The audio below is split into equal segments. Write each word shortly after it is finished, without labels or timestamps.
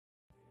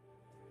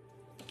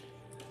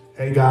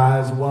Hey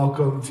guys,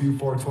 welcome to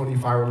 420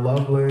 Fire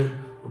Loveland.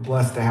 We're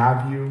blessed to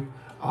have you.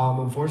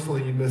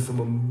 Unfortunately, you missed some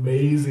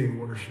amazing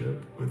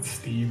worship with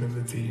Steve and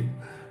the team,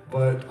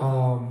 but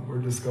we're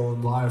just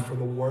going live for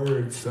the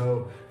word.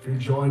 So if you're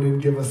joining,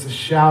 give us a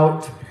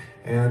shout.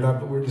 And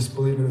we're just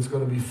believing it's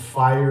going to be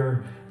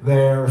fire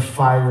there,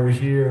 fire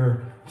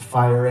here,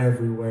 fire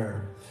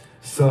everywhere.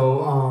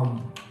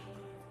 So,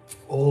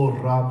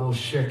 Rabo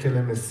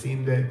Shekele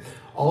Mesinde.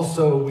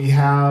 Also, we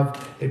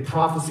have a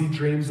Prophecy,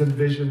 Dreams, and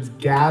Visions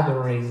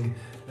gathering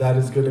that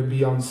is going to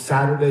be on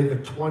Saturday the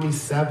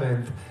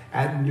 27th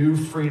at New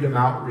Freedom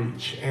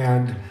Outreach.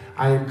 And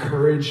I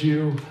encourage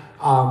you,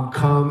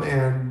 come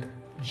and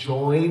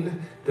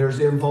join. There's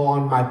info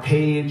on my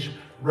page.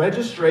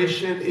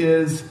 Registration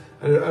is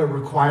a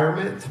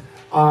requirement,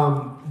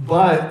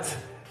 but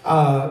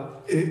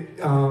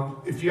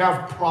if you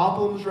have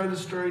problems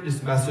registering,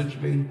 just message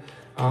me.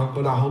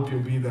 But I hope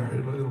you'll be there.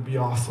 It'll be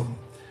awesome.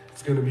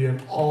 It's going to be an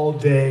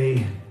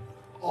all-day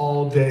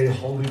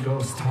Holy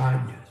Ghost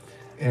time,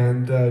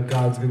 and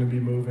God's going to be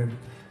moving.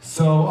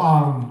 So,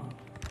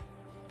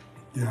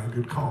 yeah,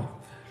 good call.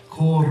 So,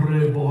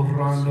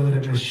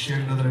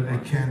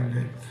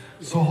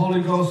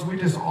 Holy Ghost, we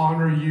just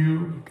honor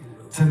you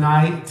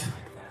tonight,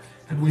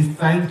 and we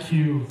thank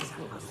you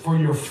for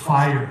your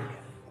fire.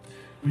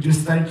 We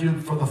just thank you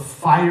for the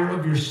fire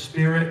of your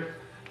Spirit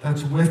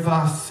that's with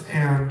us,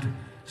 and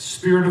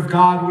Spirit of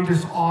God, we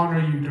just honor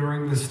you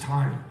during this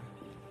time.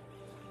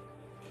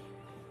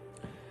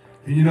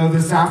 And you know,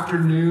 this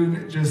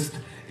afternoon, just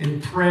in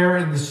prayer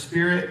in the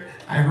Spirit,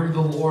 I heard the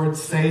Lord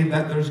say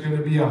that there's going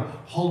to be a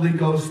Holy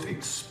Ghost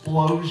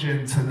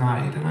explosion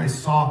tonight. And I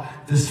saw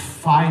this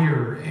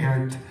fire,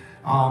 and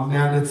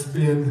man, it's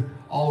been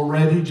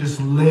already just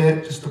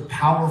lit, just a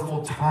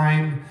powerful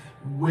time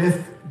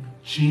with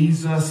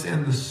Jesus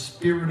and the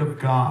Spirit of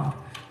God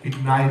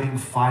igniting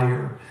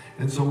fire.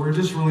 And so we're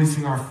just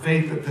releasing our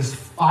faith that this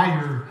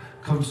fire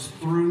comes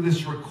through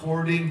this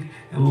recording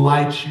and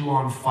lights you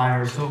on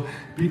fire. So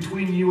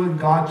between you and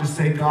God, just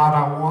say, God,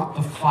 I want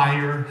the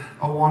fire.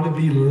 I want to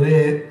be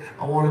lit.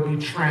 I want to be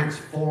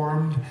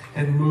transformed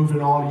and move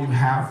in all you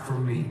have for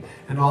me.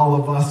 And all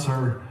of us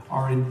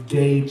are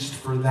engaged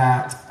for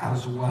that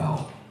as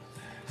well.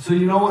 So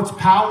you know what's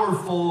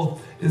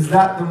powerful is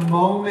that the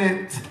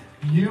moment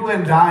you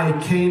and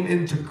I came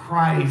into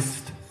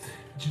Christ,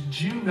 did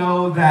you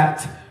know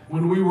that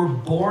when we were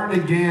born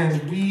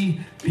again, we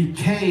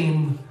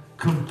became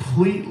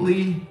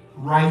completely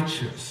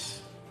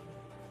righteous?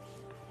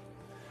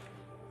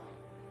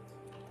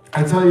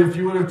 I tell you, if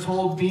you would have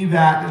told me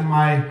that in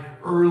my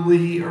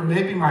early, or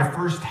maybe my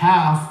first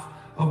half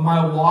of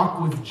my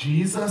walk with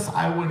Jesus,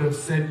 I would have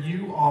said,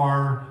 you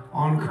are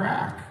on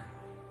crack.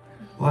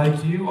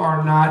 Like, you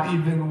are not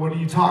even, what are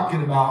you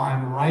talking about?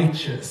 I'm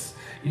righteous.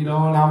 You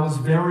know, and I was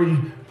very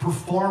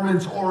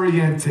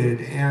performance-oriented,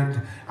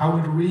 and I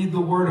would read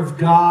the Word of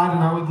God,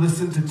 and I would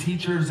listen to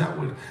teachers that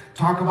would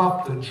talk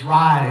about the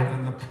drive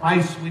and the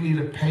price we need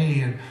to pay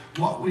and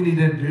what we need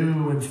to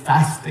do, and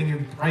fasting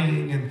and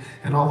praying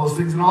and all those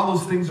things. And all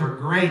those things are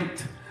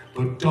great,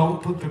 but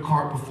don't put the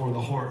cart before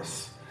the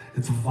horse.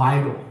 It's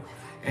vital.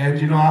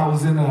 And, you know, I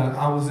was in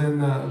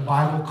a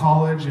Bible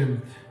college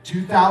in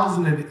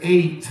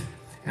 2008,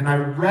 and I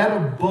read a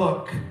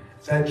book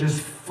that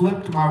just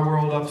flipped my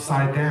world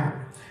upside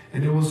down.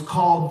 And it was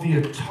called The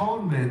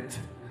Atonement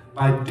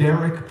by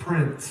Derek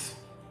Prince.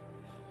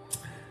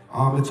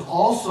 It's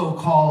also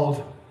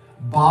called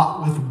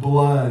Bought with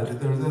Blood.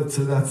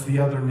 That's the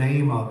other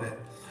name of it.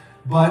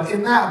 But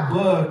in that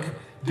book,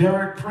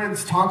 Derek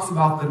Prince talks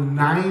about the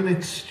 9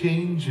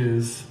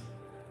 exchanges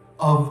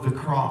of the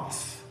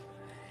cross.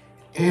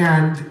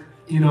 And,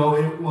 you know,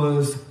 it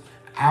was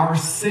our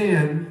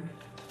sin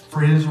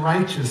for his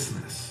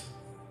righteousness,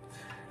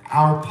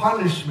 our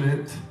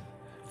punishment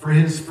for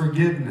his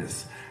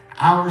forgiveness,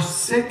 our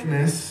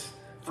sickness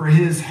for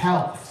his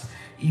health,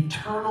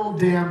 eternal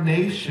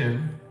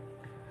damnation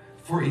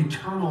for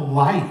eternal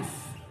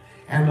life,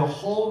 and a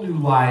whole new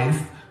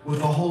life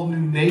with a whole new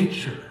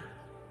nature.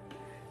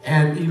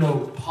 And, you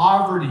know,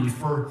 poverty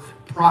for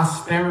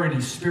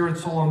prosperity, spirit,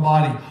 soul, and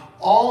body.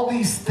 All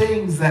these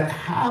things that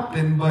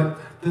happen, but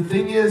the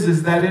thing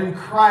is that in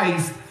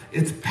Christ,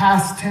 it's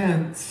past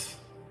tense.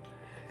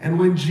 And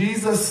when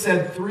Jesus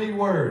said 3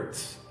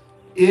 words,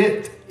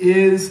 it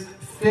is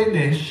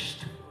finished,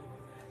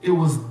 it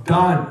was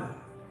done.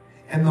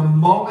 And the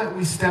moment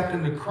we stepped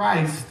into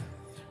Christ,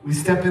 we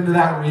stepped into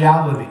that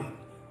reality.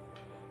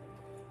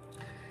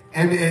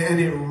 And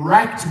it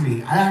wrecked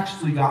me. I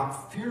actually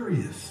got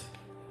furious.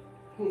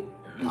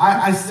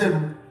 I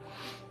said,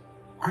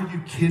 are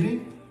you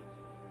kidding?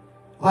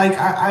 Like,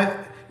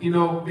 you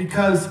know,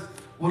 because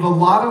what a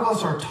lot of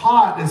us are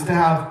taught is to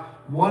have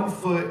one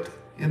foot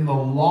in the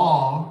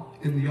law,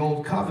 in the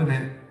old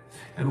covenant,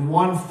 and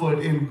one foot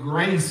in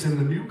grace in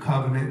the new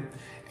covenant.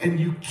 And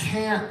you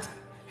can't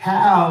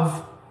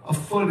have a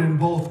foot in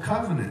both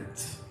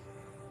covenants.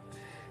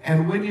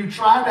 And when you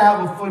try to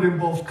have a foot in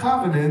both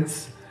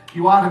covenants,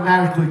 you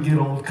automatically get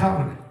old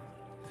covenant,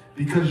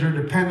 because you're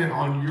dependent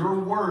on your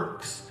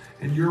works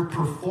and your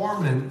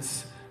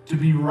performance to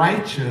be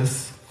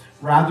righteous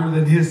rather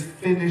than his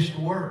finished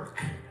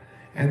work.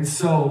 And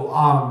so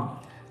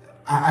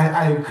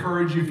I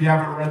encourage you, if you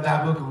haven't read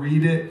that book,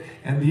 read it.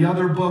 And the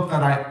other book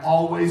that I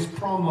always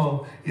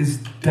promo is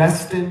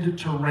Destined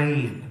to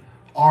Reign,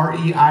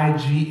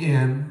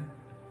 R-E-I-G-N,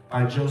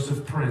 by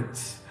Joseph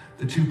Prince.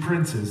 The two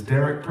Princes,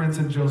 Derek Prince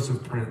and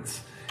Joseph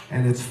Prince.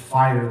 And it's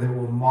fire. They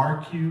will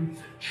mark you,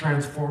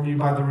 transform you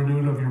by the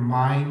renewing of your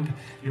mind.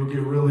 You'll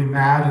get really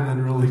mad and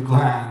then really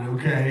glad,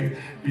 okay?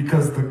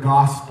 Because the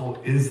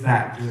gospel is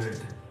that good.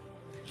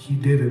 He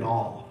did it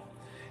all.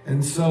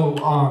 And so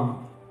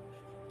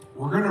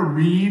we're going to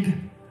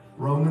read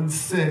Romans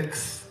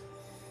 6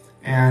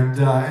 and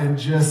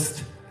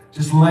just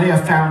lay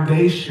a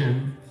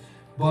foundation.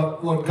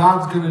 But what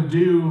God's going to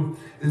do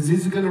is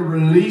he's going to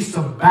release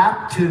a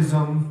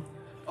baptism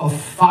of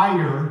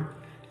fire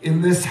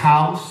in this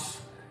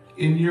house,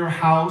 in your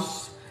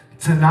house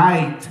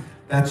tonight,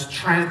 that's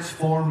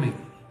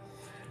transforming.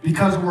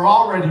 Because we're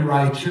already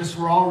righteous,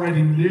 we're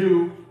already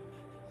new.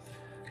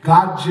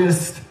 God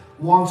just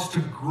wants to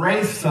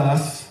grace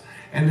us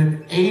and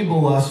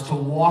enable us to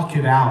walk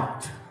it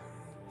out.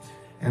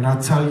 And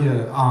I'll tell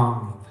you,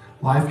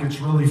 life gets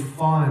really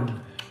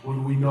fun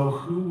when we know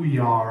who we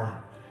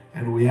are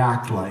and we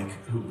act like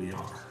who we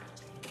are.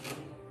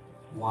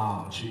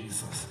 Wow,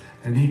 Jesus.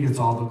 And he gets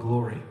all the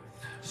glory.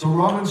 So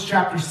Romans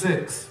chapter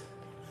 6.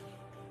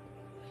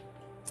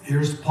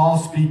 Here's Paul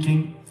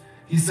speaking.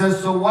 He says,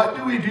 so what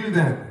do we do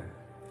then?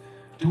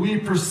 Do we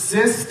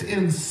persist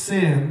in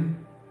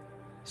sin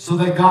so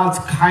that God's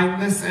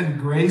kindness and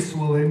grace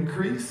will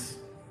increase?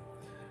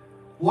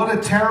 What a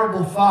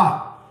terrible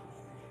thought.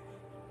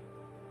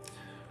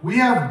 We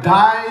have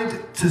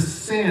died to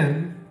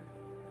sin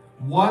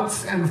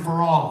once and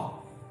for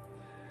all,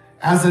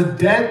 as a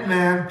dead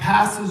man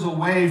passes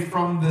away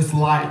from this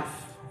life.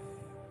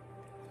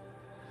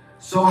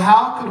 So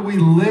how could we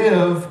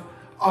live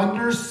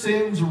under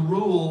sin's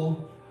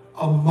rule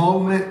a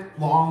moment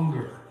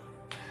longer?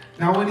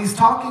 Now, when he's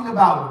talking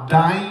about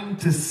dying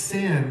to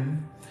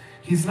sin,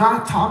 he's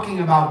not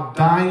talking about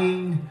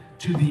dying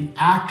to the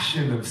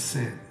action of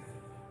sin.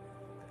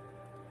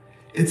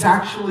 It's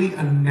actually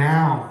a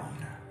noun,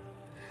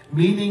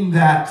 meaning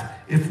that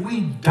if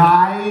we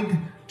died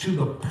to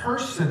the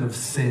person of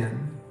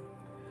sin,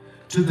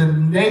 to the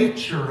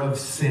nature of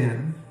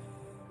sin,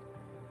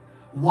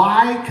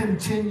 why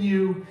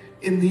continue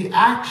in the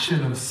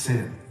action of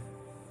sin?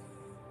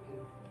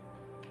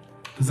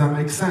 Does that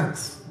make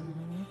sense?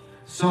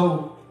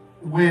 So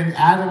when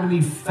Adam and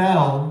Eve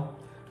fell,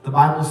 the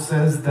Bible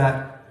says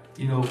that,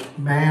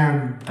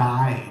 man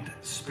died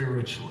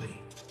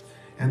spiritually.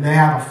 And they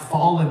have a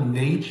fallen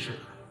nature.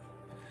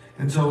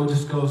 And so it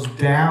just goes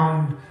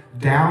down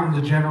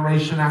the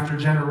generation after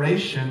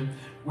generation.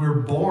 We're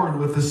born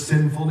with a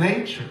sinful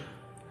nature.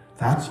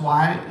 That's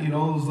why,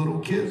 those little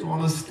kids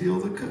want to steal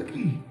the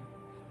cookie,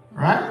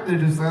 right? They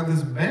just have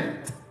this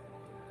bent.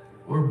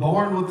 We're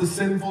born with the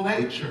sinful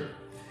nature.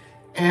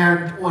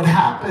 And what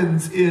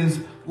happens is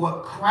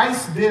what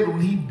Christ did when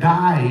he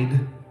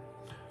died,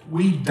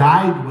 we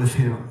died with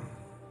him.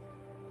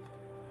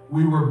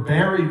 We were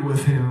buried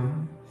with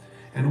him,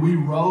 and we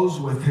rose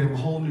with him,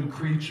 whole new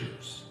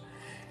creatures.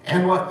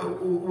 And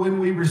when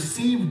we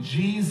receive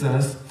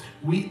Jesus,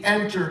 we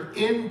enter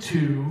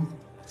into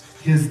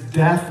his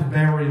death,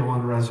 burial,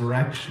 and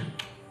resurrection.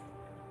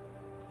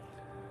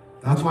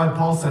 That's why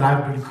Paul said,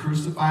 I've been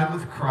crucified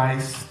with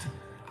Christ.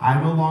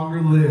 I no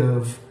longer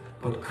live,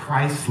 but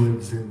Christ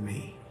lives in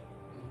me.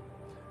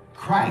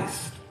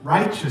 Christ,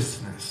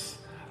 righteousness,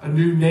 a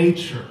new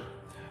nature.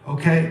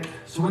 Okay?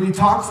 So when he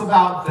talks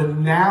about the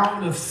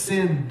noun of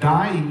sin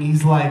dying,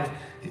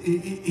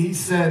 he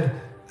said,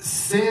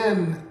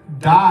 sin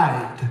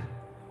died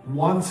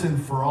once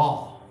and for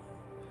all.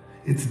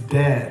 It's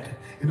dead.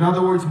 In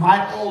other words,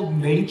 my old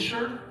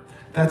nature,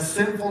 that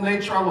sinful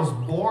nature I was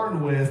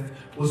born with,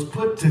 was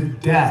put to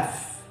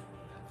death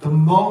the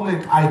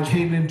moment I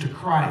came into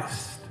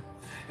Christ.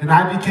 And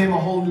I became a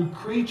whole new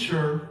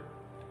creature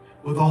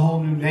with a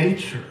whole new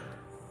nature.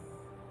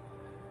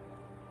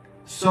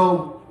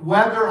 So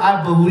whether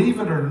I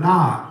believe it or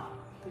not,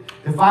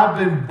 if I've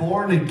been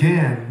born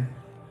again,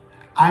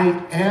 I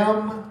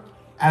am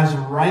as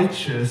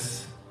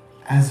righteous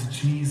as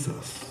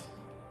Jesus.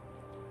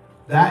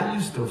 That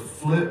used to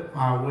flip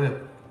my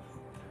whip.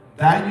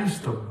 That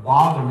used to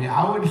bother me.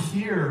 I would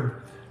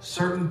hear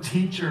certain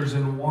teachers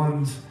and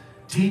ones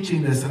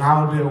teaching this, and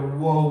I would be like,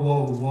 whoa,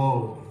 whoa,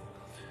 whoa.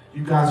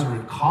 You guys are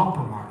in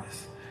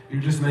compromise.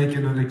 You're just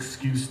making an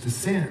excuse to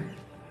sin,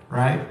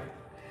 right?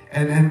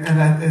 And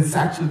it's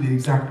actually the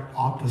exact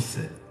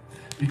opposite.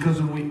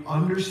 Because when we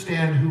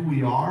understand who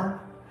we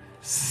are,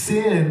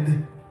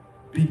 sin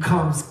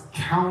becomes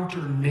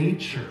counter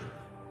nature.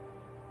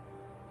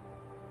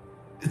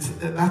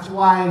 That's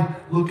why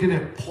looking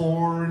at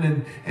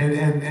porn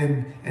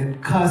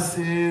and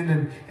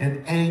cussing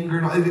and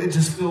anger, it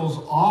just feels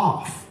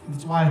off.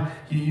 That's why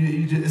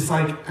it's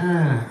like,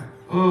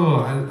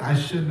 I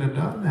shouldn't have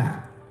done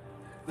that.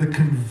 The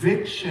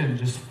conviction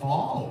just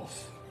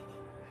falls.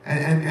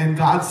 And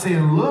God's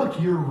saying,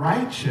 look, you're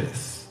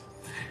righteous.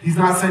 He's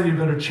not saying you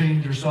better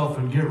change yourself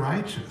and get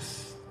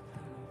righteous.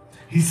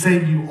 He's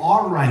saying you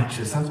are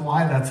righteous. That's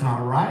why that's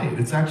not right.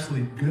 It's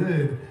actually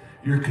good.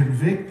 You're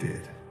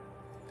convicted.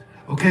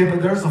 Okay,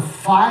 but there's a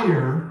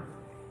fire.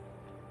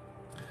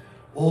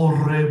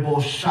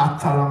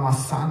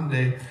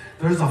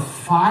 There's a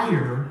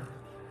fire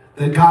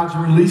that God's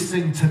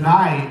releasing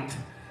tonight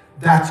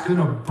that's going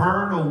to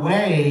burn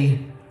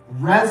away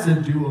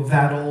residue of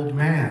that old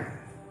man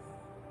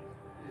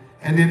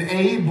and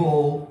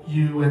enable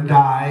you and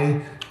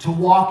I to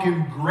walk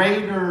in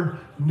greater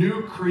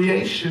new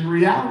creation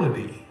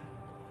reality.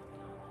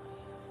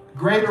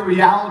 Greater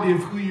reality of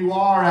who you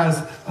are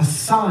as a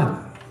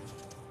son,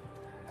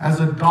 as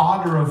a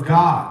daughter of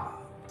God.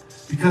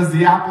 Because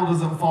the apple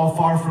doesn't fall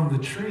far from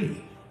the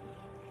tree.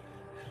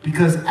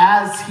 Because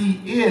as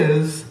he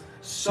is,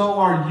 so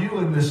are you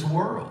in this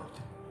world.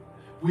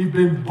 We've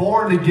been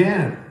born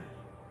again.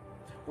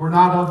 We're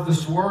not of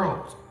this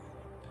world.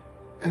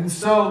 And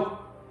so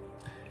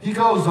he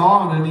goes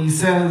on and he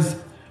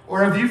says,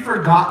 or have you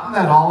forgotten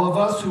that all of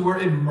us who were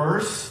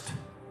immersed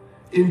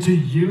into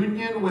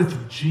union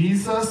with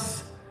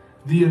Jesus,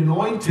 the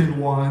Anointed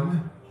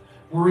One,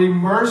 were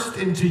immersed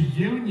into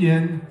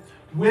union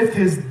with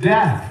his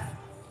death?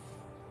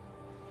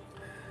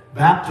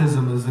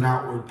 Baptism is an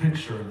outward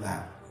picture of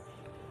that.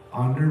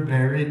 Under,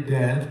 buried,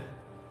 dead,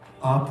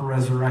 up,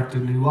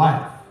 resurrected, new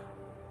life.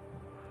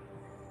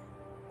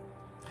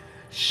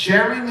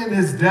 Sharing in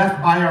his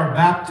death by our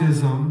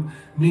baptism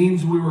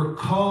means we were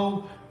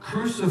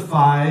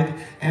co-crucified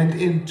and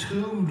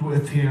entombed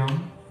with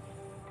him,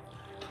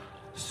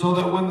 so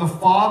that when the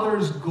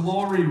Father's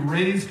glory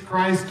raised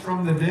Christ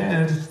from the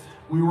dead,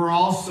 we were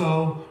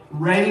also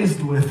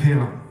raised with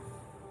him.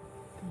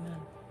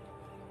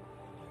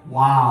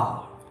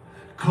 Wow.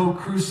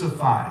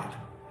 Co-crucified,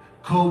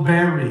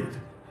 co-buried,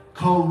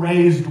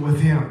 co-raised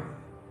with him.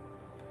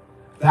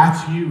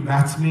 That's you,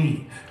 that's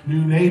me.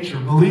 New nature.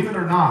 Believe it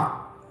or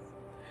not,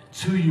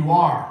 it's who you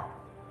are.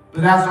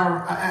 But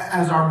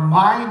as our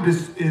mind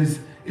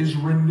is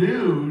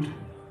renewed,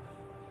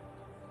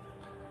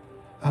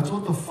 that's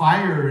what the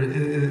fire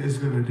is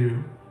going to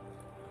do.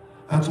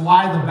 That's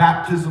why the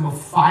baptism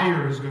of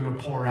fire is going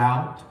to pour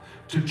out,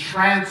 to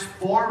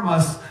transform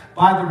us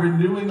by the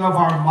renewing of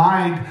our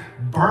mind,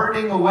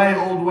 burning away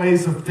old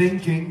ways of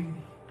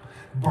thinking,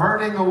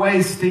 burning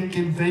away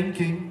stinking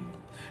thinking,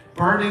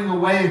 burning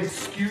away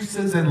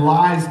excuses and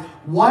lies.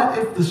 What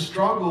if the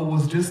struggle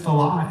was just a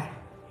lie?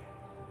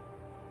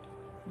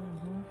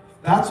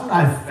 That's what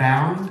I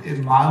found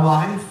in my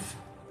life.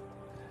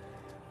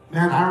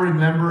 Man, I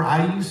remember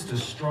I used to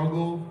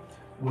struggle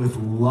with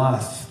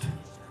lust,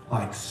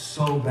 like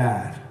so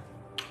bad.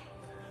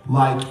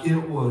 Like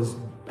it was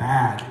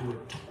bad. It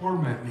would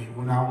torment me.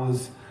 When I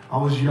was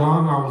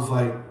young, I was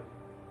like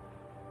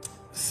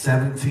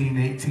 17,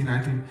 18,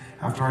 19,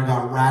 after I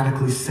got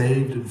radically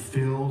saved and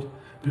filled.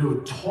 But it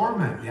would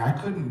torment me. I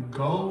couldn't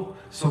go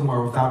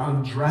somewhere without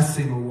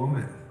undressing a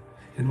woman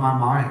in my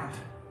mind.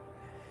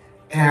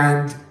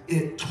 And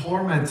it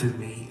tormented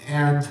me.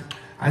 And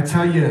I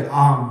tell you,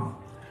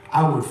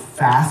 I would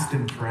fast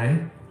and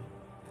pray.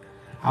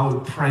 I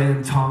would pray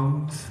in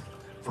tongues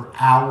for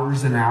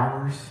hours and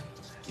hours,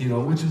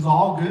 which is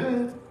all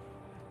good,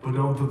 but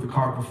don't put the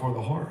cart before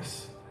the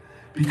horse.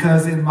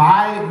 Because in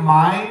my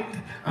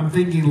mind, I'm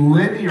thinking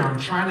linear. I'm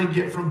trying to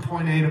get from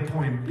point A to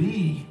point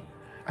B.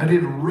 I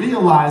didn't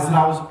realize that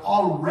I was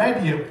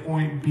already at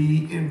point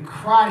B in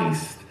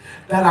Christ,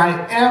 that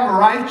I am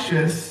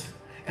righteous.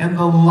 And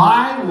the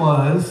lie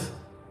was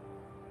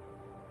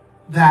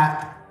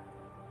that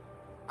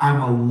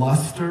I'm a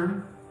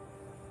luster,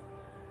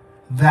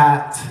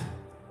 that,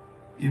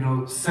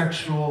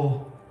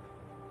 sexual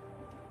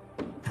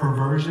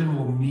perversion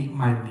will meet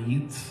my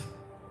needs.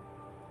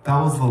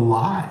 That was the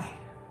lie.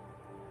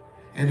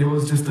 And it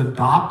was just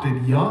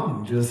adopted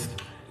young.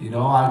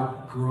 I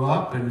grew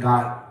up and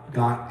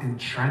got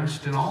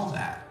entrenched in all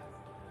that.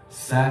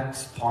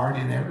 Sex, party,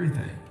 and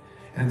everything.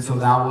 And so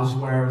that was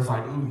where it was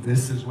like, ooh,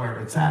 this is where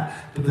it's at.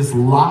 But this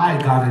lie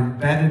got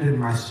embedded in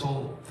my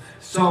soul.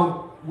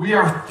 So we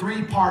are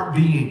three-part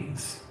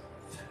beings.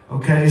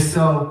 Okay,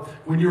 so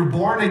when you're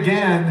born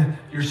again,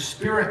 your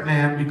spirit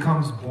man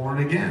becomes born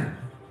again.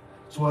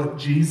 That's what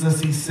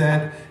Jesus, he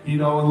said,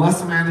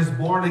 unless a man is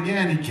born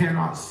again, he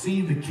cannot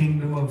see the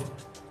kingdom of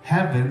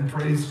heaven.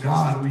 Praise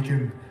God, we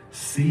can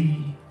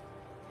see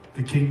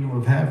the kingdom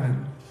of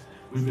heaven.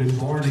 We've been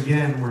born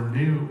again, we're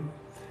new.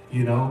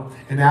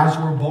 And as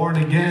we're born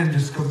again,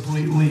 just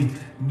completely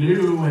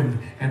new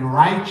and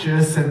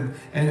righteous.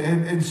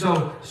 And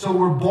so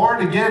we're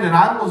born again, and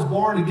I was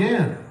born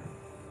again.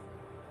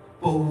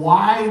 But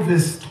why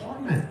this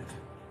torment?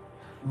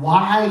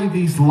 Why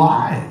these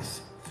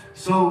lies?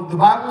 So the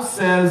Bible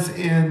says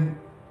in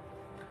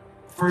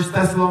 1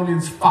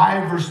 Thessalonians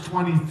 5, verse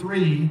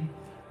 23,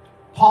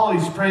 Paul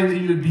is praying that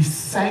you would be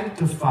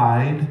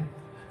sanctified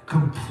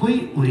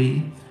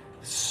completely,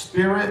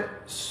 spirit,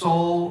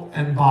 soul,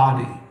 and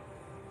body.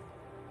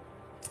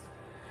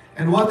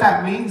 And what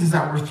that means is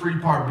that we're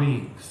three-part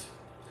beings.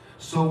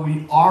 So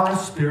we are a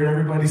spirit.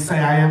 Everybody say,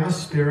 I am a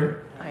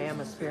spirit. I am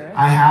a spirit. spirit.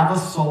 I have a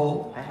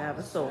soul. I have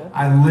a soul.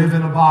 I live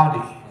in a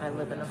body. I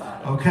live in a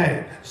body.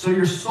 Okay, so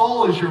your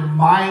soul is your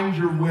mind,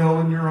 your will,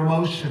 and your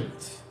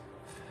emotions.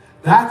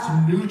 That's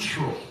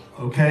neutral,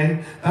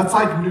 okay? That's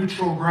like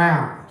neutral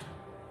ground.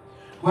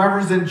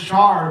 Whoever's in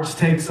charge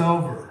takes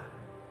over.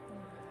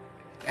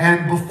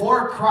 And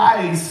before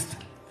Christ,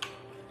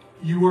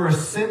 you were a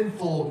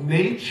sinful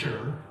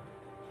nature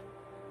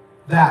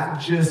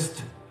that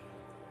just,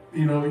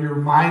 your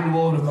mind,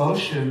 will, and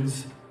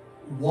emotions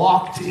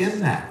walked in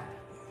that.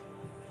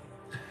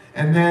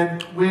 And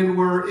then when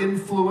we're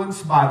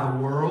influenced by the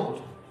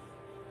world,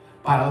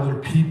 by other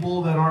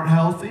people that aren't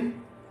healthy,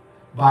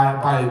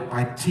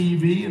 by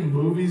TV and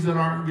movies that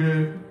aren't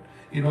good,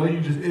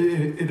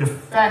 it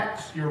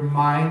affects your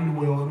mind,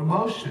 will, and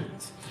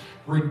emotions,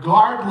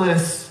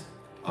 regardless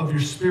of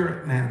your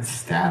spirit man's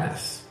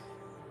status.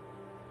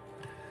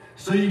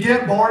 So you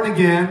get born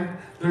again.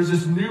 There's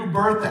this new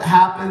birth that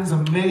happens,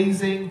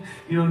 amazing,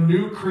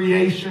 new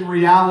creation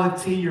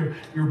reality. You're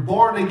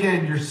born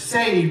again, you're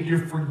saved,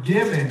 you're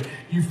forgiven,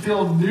 you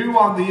feel new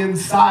on the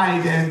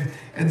inside,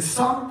 and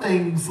some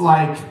things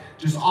like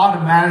just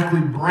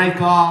automatically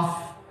break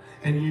off,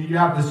 and you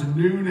have this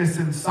newness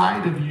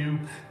inside of you,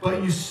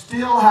 but you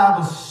still have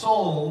a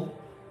soul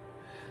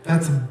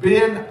that's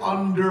been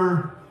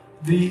under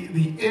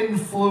the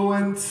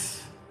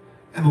influence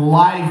and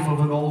life of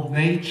an old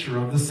nature,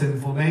 of the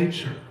sinful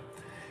nature.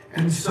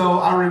 And so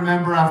I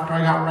remember after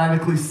I got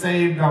radically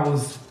saved, I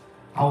was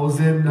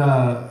in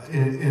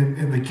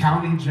the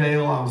county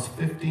jail. I was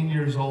 15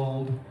 years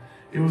old.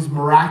 It was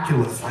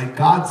miraculous. Like,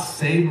 God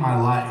saved my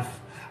life.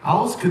 I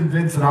was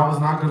convinced that I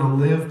was not going to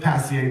live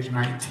past the age of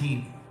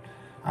 19.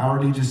 I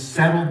already just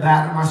settled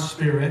that in my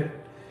spirit.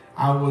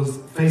 I was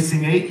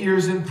facing 8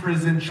 years in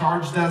prison,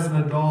 charged as an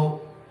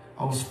adult.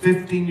 I was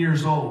 15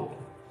 years old.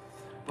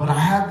 But I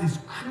had these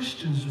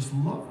Christians just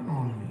loving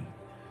on me.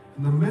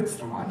 In the midst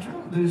of my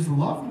job, they just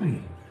loved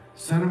me.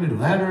 Sending me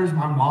letters.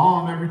 My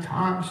mom, every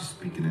time, she's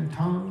speaking in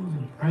tongues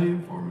and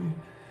praying for me.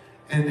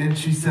 And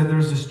she said,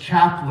 there's this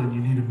chaplain,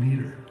 you need to meet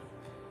her.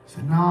 I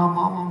said, no,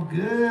 Mom, I'm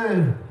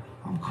good.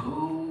 I'm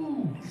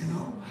cool,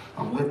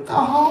 I'm with the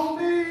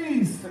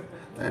homies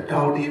that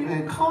don't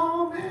even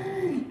call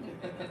me,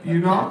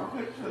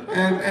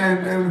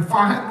 And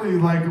finally,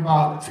 like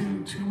about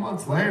two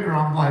months later,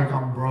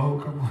 I'm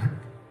broke. I'm like,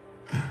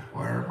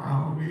 where are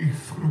my homies?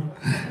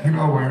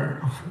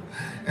 Where?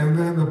 And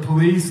then the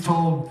police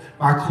told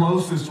my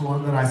closest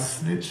one that I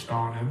snitched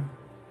on him.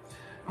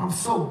 I'm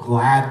so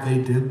glad they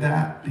did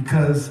that,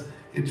 because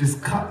it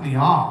just cut me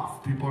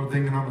off. People are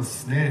thinking I'm a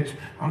snitch.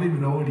 I don't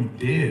even know what he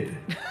did.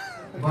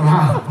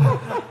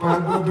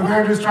 But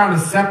they're just trying to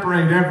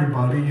separate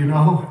everybody,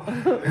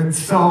 And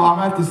so I'm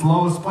at this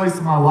lowest place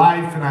in my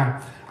life, and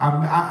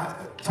I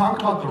talk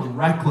about the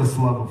reckless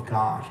love of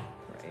God.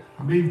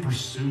 I'm being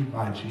pursued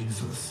by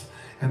Jesus.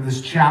 And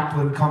this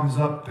chaplain comes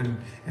up,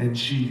 and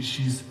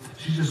she's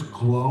just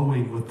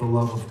glowing with the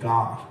love of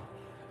God.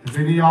 If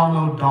any of y'all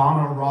know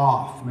Donna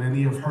Roth,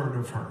 many have heard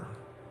of her.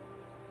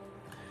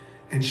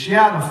 And she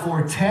had a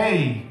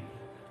forte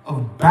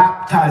of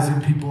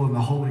baptizing people in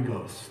the Holy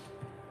Ghost,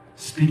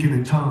 speaking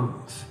in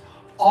tongues.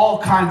 All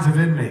kinds of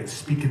inmates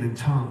speaking in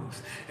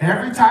tongues. And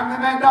every time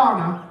they met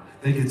Donna,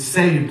 they get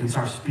saved and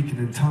start speaking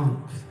in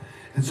tongues.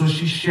 And so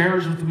she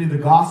shares with me the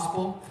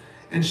gospel,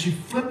 and she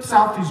flips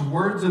out these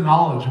words of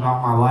knowledge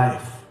about my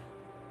life.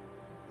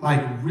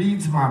 Like,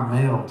 reads my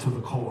mail to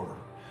the core.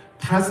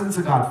 Presence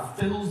of God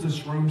fills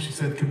this room. She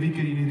said, Kamika,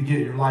 you need to get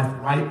your life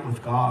right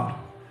with God.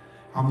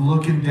 I'm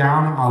looking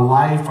down at my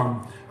life.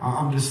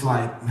 I'm just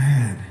like,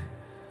 man,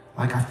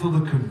 like I feel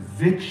the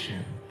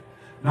conviction.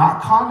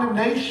 Not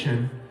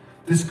condemnation,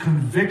 this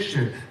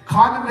conviction.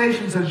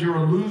 Condemnation says you're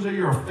a loser,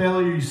 you're a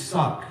failure, you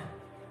suck.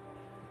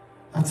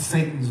 That's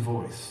Satan's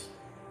voice.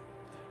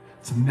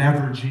 It's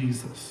never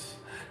Jesus.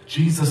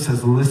 Jesus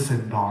says,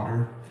 listen,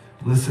 daughter,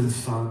 listen,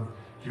 son,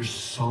 you're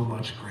so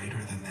much greater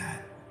than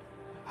that.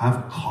 I have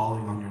a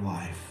calling on your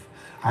life.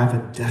 I have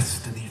a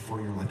destiny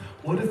for your life.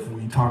 What if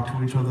we talk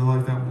to each other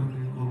like that? Would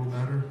be a little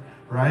better,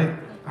 right?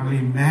 I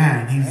mean,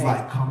 man, he's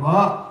like, come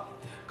up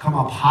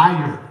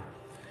higher.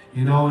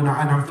 And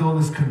I'm feeling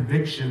this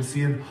conviction,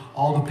 seeing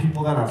all the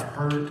people that I've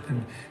hurt,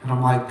 and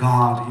I'm like,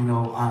 God,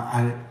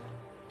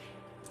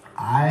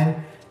 I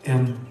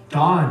am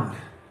done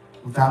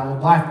with that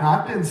old life. Now,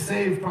 I've been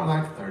saved probably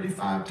like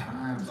 35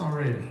 times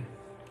already.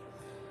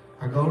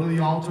 I go to the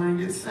altar and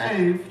get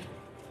saved.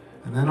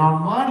 And then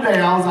on Monday,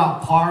 I was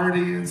out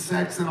partying,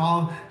 sex, and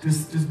all,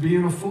 just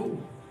being a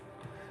fool.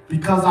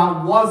 Because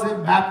I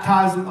wasn't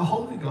baptized in the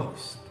Holy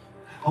Ghost.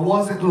 I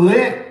wasn't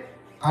lit.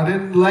 I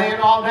didn't lay it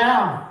all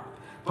down.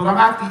 But I'm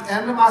at the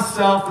end of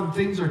myself, and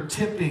things are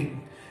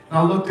tipping. And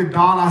I looked at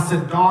Donna. I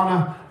said,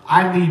 Donna,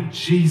 I need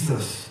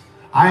Jesus.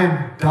 I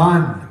am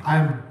done.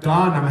 I'm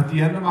done. I'm at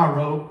the end of my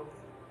rope.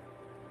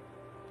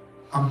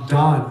 I'm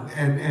done.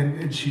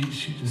 And she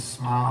just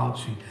smiled.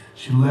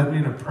 She led me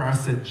in a prayer. I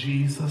said,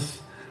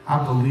 Jesus,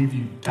 I believe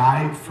you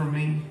died for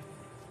me.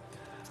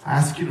 I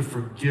ask you to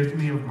forgive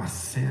me of my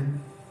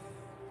sin.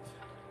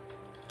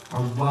 I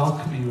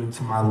welcome you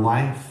into my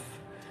life.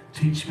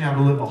 Teach me how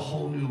to live a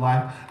whole new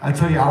life. I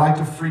tell you, I like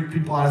to freak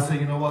people out. I say,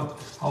 you know what?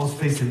 I was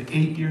facing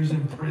 8 years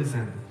in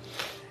prison.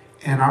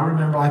 And I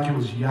remember like it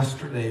was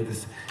yesterday,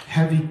 this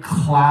heavy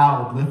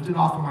cloud lifted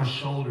off of my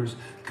shoulders.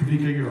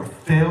 Kavika, you're a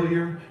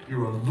failure.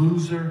 You're a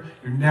loser.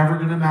 You're never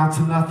going to amount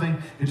to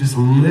nothing. It just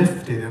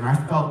lifted. And I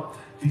felt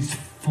these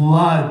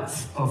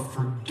floods of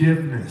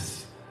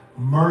forgiveness,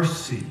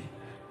 mercy,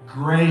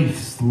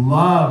 grace,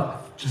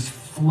 love, just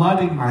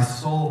flooding my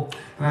soul.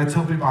 And I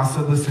tell people, I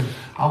said, listen,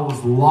 I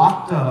was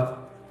locked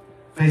up,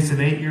 facing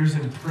 8 years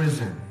in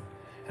prison,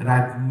 and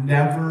I've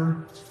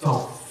never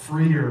felt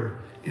freer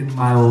in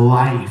my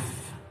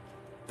life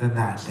than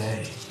that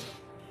day.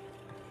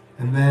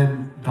 And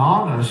then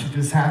Donna,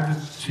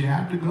 she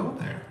had to go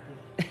there.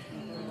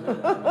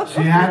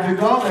 She had to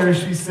go there.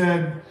 She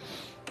said,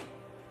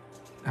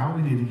 now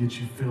we need to get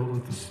you filled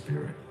with the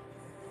Spirit.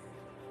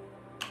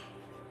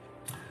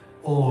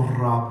 Oh,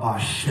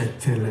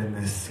 rabashetele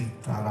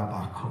mesita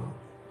rabako.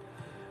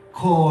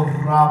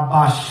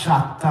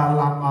 Korabashata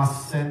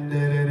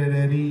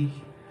lamasendereri.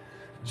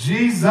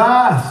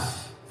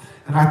 Jesus.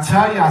 And I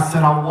tell you, I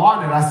said, I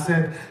want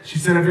it. She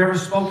said, have you ever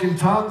spoken in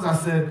tongues? I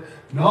said,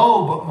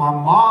 no, but my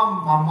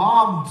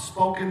mom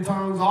spoke in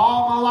tongues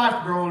all my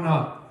life growing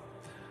up.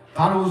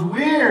 Thought it was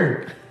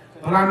weird,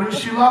 but I knew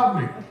she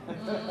loved me.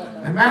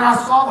 And man, I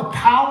saw the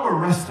power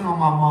resting on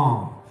my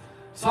mom.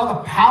 Saw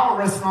the power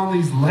resting on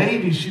these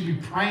ladies. She'd be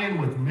praying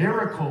with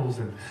miracles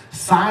and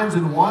signs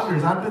and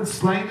wonders. I've been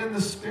slain in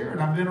the Spirit.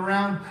 I've been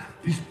around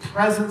these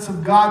presence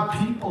of God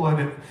people,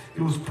 and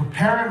it was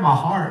preparing my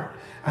heart.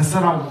 I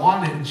said, I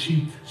want it. And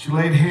she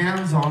laid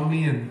hands on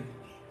me, and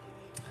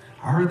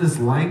I heard this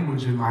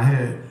language in my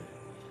head.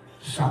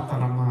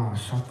 Shatarama,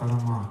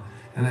 shatarama.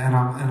 And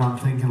I'm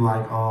thinking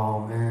like,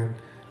 oh man,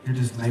 you're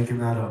just making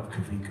that up,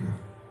 Kavika.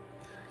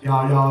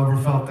 Y'all ever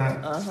felt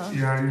that? Uh-huh.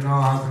 Yeah, you know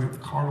how the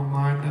carnal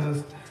mind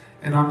does.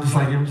 And I'm just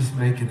like, I'm just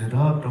making it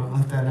up. Don't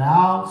let that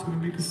out. It's going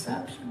to be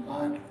deception,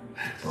 bud.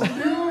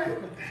 Don't do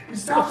it. You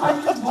sound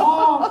like your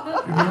mom.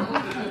 You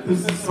know, this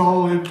is this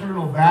whole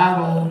internal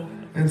battle.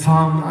 And so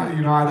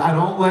I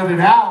don't let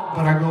it out,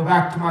 but I go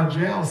back to my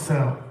jail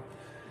cell.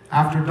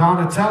 After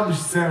Donna told me,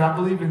 she said, I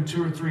believe in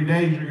 2 or 3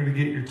 days you're going to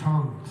get your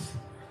tongues.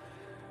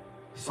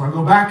 So I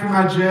go back in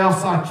my jail,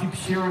 so I keep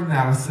hearing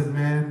that. I said,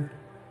 man,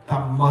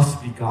 that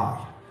must be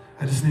God.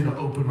 I just need to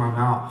open my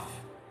mouth.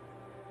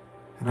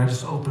 And I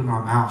just opened my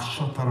mouth.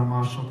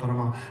 Shotarama,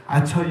 shotarama.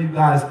 I tell you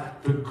guys,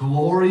 the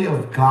glory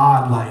of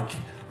God like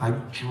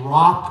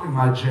dropped in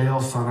my jail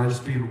cell, and I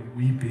just began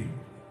weeping.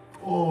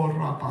 Oh,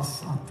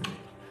 rapasate.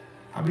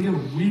 I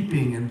began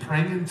weeping and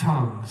praying in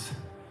tongues.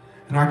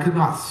 And I could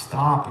not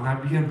stop. And I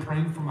began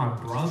praying for my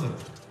brother.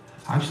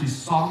 I actually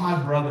saw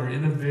my brother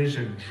in a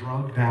vision,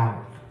 drugged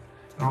out.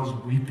 And I was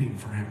weeping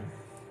for him.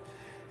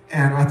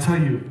 And I tell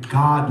you,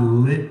 God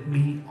lit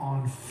me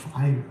on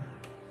fire.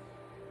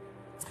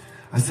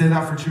 I say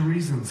that for 2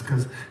 reasons,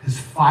 because his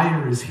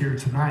fire is here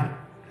tonight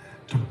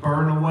to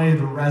burn away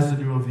the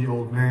residue of the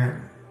old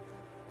man.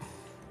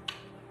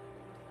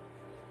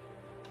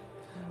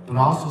 But I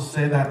also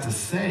say that to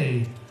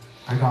say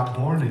I got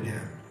born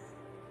again.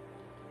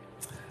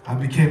 I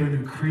became a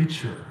new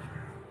creature,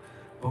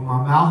 but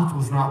my mouth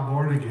was not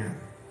born again.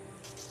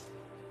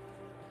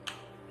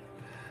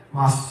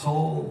 My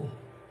soul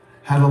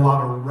had a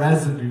lot of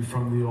residue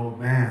from the old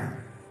man.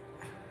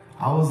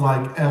 I was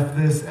like, F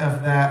this,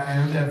 F that,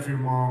 and F your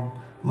mom,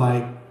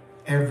 like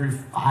every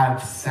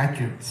 5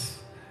 seconds.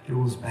 It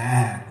was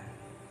bad.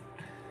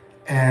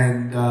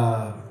 And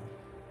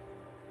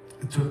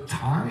it took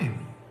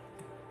time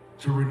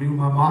to renew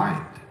my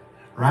mind,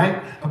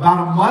 right?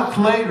 About a month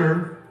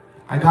later,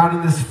 I got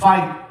in this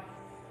fight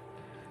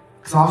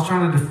because I was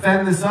trying to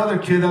defend this other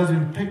kid that was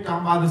being picked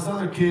on by this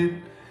other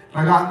kid.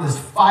 I got in this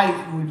fight,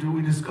 and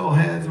we just go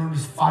heads, and we're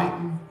just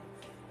fighting.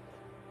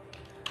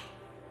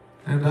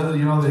 And,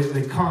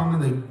 they come,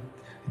 and they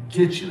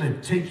get you, they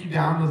take you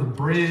down to the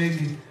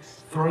brig,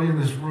 throw you in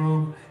this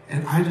room,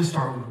 and I just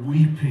start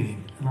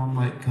weeping. And I'm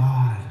like,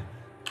 God,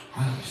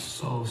 I am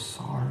so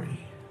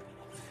sorry.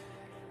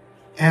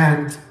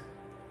 And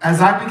as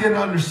I begin to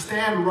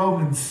understand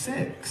Romans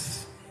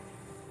 6,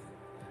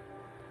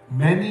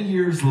 many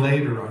years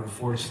later,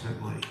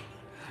 unfortunately,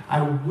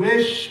 I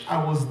wish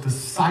I was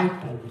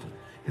discipled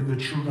in the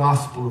true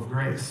gospel of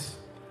grace.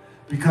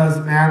 Because,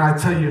 man, I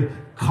tell you,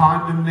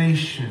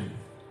 condemnation,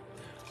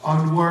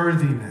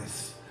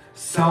 unworthiness,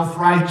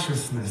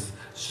 self-righteousness,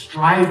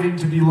 striving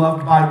to be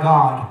loved by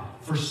God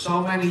for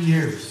so many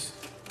years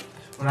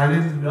when I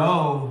didn't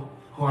know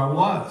who I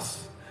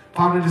was. If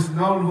I would have just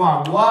known who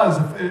I was,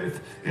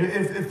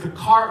 if the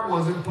cart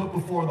wasn't put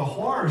before the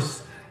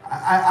horse,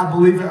 I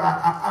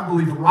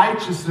believe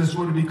righteousness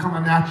would have become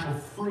a natural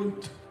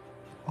fruit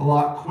a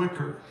lot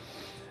quicker.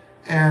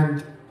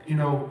 And,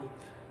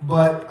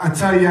 but I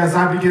tell you, as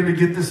I began to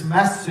get this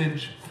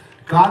message,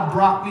 God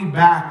brought me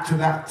back to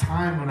that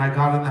time when I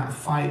got in that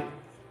fight.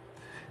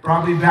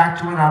 Brought me back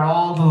to when I had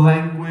all the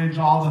language,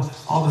 all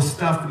the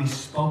stuff that he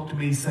spoke to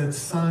me. He said,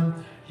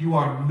 son, you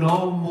are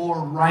no more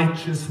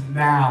righteous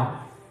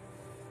now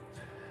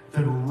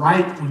than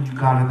right when you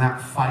got in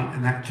that fight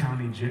in that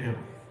county jail.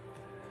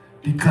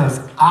 Because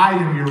I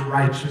am your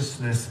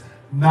righteousness,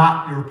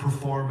 not your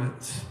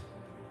performance.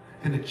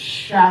 And it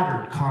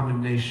shattered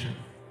condemnation,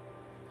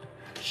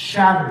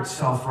 shattered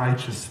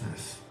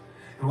self-righteousness.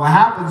 And what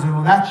happens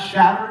when that's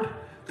shattered,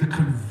 the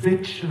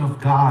conviction of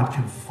God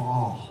can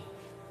fall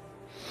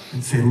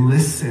and say,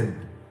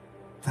 listen,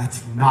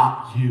 that's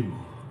not you.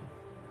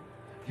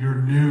 You're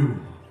new.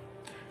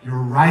 You're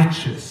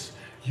righteous.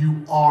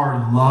 You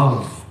are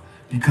love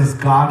because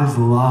God is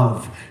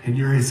love and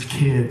you're his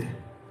kid.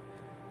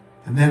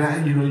 And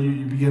then,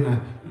 you begin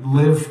to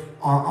live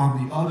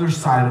on the other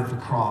side of the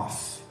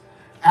cross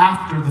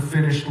after the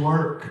finished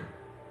work.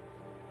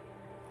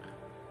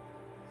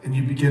 And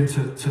you begin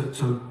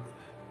to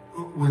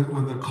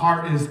when the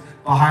cart is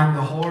behind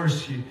the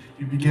horse,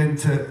 you begin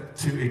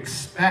to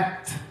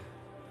expect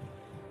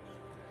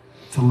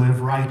to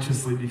live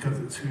righteously because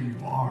it's who you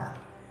are.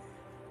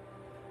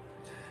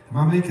 Am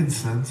I making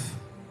sense?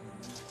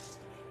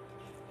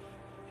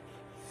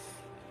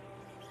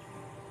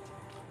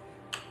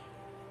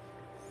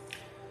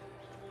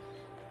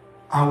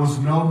 I was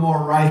no more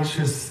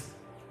righteous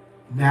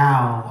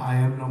now. I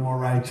am no more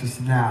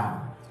righteous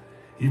now.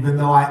 Even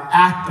though I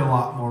act a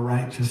lot more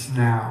righteous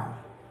now.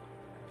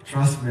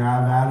 Trust me,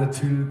 I have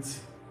attitudes.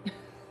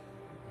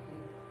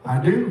 I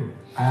do.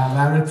 I have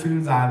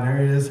attitudes. I have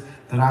areas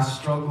that I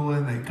struggle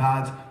in that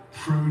God's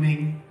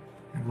pruning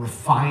and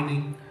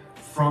refining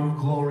from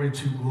glory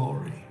to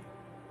glory.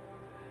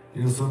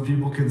 Some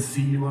people can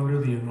see you under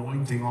the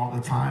anointing all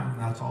the time,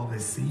 and that's all they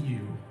see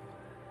you.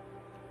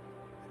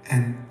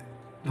 And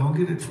don't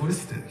get it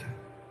twisted.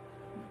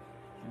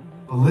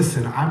 But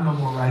listen, I'm no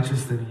more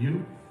righteous than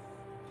you.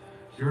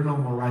 You're no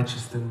more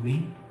righteous than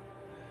me.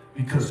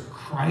 Because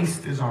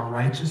Christ is our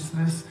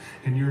righteousness,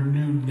 and your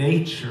new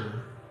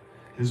nature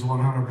is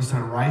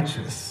 100%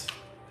 righteous.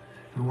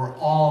 And we're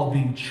all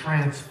being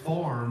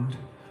transformed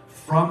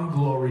from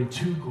glory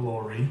to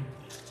glory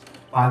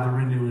by the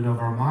renewing of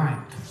our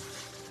mind.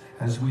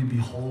 As we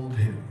behold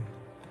him,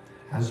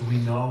 as we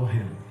know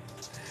him,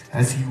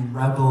 as he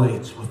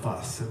revelates with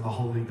us in the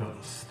Holy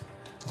Ghost.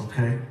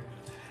 Okay?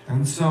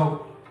 And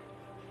so,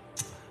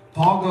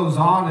 Paul goes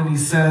on and he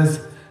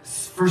says,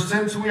 for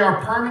since we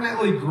are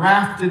permanently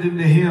grafted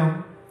into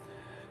him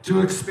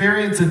to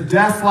experience a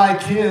death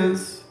like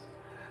his,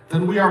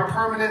 then we are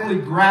permanently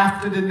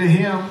grafted into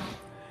him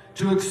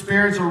to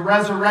experience a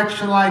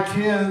resurrection like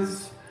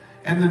his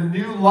and the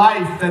new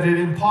life that it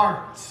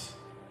imparts.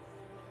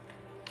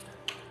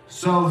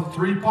 So,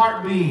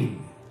 three-part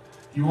being.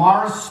 You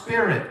are a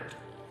spirit.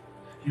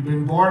 You've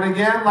been born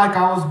again like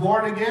I was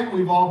born again.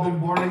 We've all been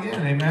born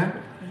again.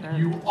 Amen? Amen.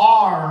 You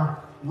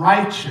are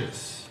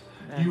righteous.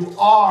 Amen. You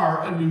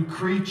are a new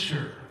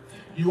creature.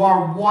 You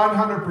are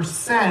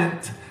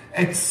 100%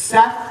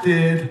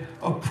 accepted,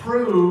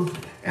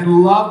 approved,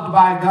 and loved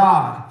by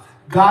God.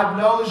 God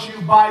knows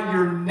you by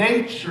your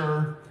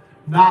nature,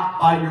 not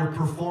by your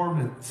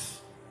performance.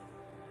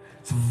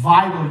 It's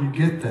vital you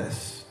get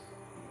this.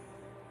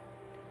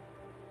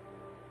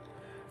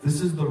 This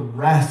is the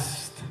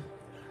rest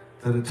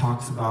that it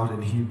talks about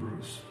in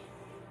Hebrews.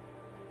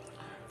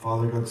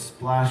 Father God,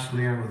 splash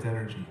Leanne with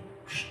energy.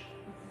 She's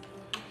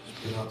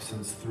been up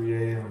since 3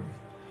 a.m.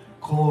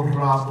 Oh,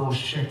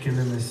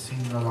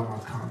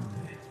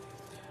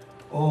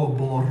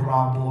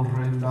 borrabo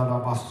renda la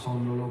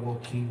basondolo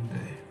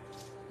bokinde.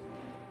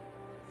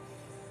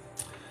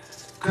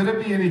 Could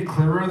it be any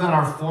clearer that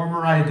our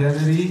former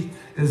identity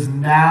is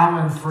now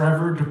and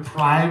forever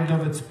deprived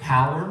of its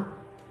power?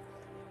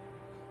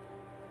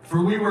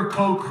 For we were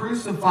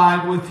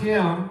co-crucified with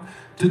him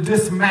to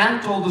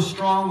dismantle the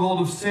stronghold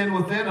of sin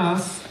within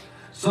us,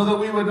 so that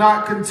we would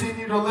not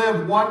continue to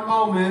live one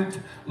moment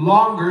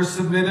longer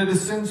submitted to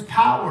sin's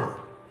power.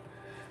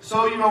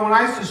 So, when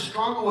I used to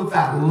struggle with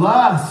that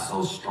lust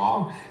so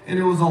strong, and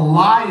it was a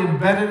lie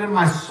embedded in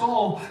my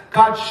soul,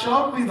 God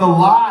showed me the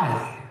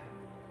lie.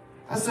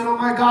 I said, oh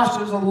my gosh,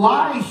 there's a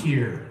lie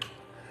here.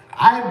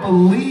 I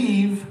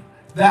believe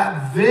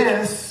that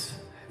this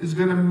is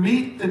going to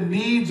meet the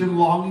needs and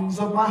longings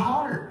of my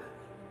heart.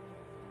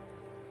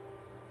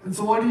 And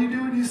so what do you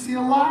do when you see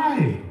a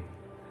lie?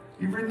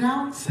 You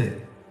renounce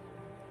it.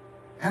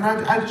 And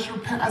I just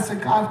repent. I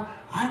said, God,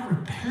 I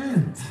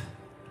repent.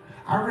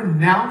 I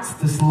renounce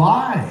this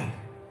lie.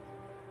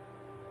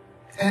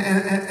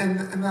 And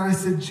then I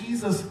said,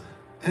 Jesus,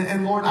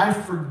 and Lord, I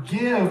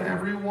forgive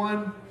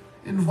everyone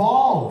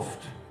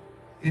involved.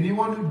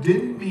 Anyone who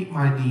didn't meet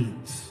my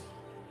needs.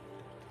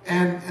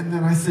 And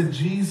then I said,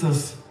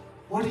 Jesus,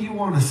 what do you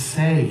want to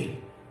say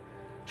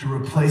to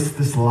replace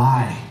this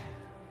lie?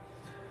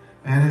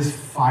 And his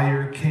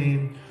fire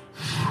came.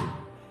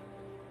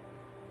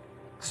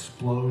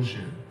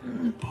 Explosion.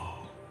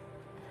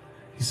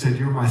 He said,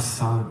 you're my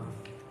son.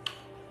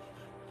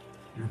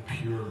 You're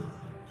pure.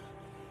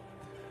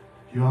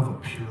 You have a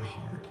pure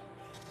heart.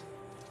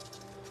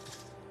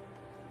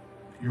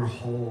 You're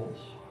whole.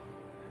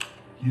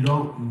 You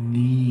don't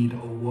need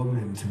a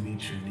woman to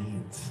meet your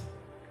needs.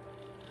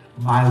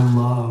 My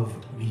love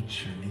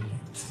meets your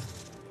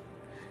needs.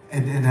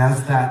 And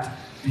as that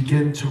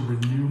begin to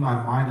renew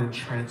my mind and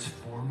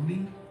transform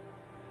me,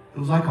 it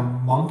was like a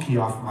monkey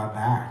off my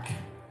back.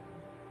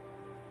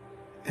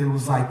 It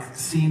was like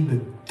seeing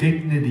the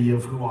dignity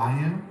of who I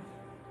am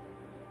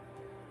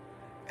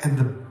and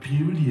the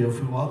beauty of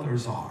who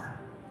others are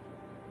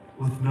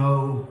with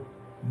no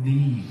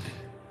need.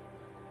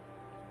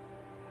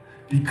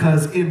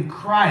 Because in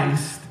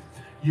Christ,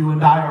 you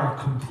and I are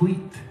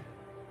complete.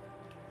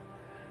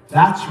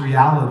 That's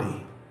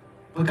reality.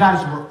 But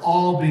guys, we're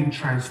all being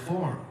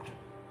transformed.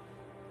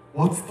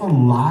 What's the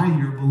lie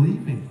you're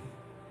believing?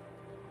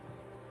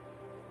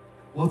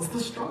 What's the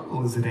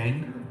struggle? Is it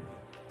anger?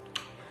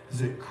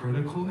 Is it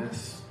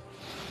criticalness?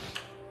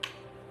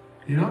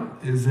 You know,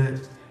 is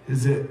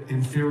it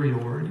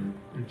inferiority,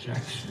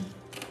 rejection?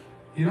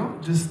 You know,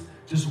 just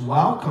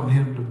welcome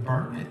him to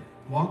burn it.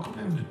 Welcome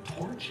him to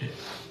torch it.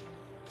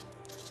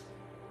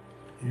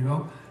 You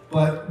know,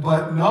 but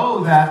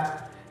know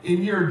that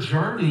in your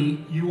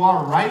journey you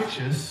are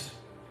righteous,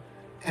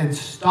 and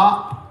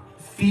stop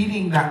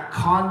feeding that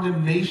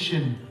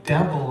condemnation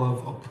devil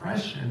of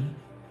oppression.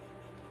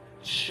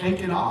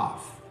 Shake it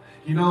off.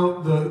 You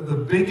know, the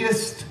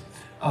biggest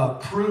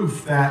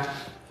proof that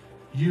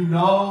you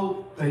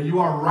know that you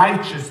are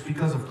righteous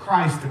because of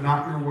Christ and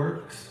not your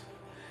works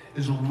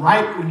is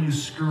right when you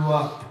screw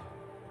up.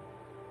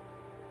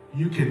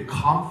 You can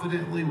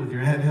confidently, with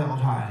your head held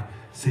high,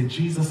 say,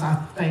 Jesus, I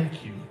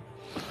thank you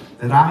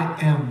that I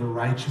am the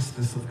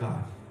righteousness of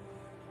God.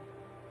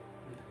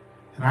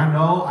 And I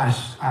know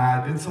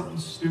I did something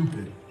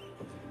stupid,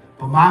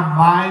 but my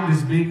mind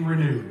is being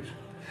renewed.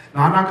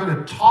 Now, I'm not going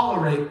to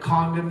tolerate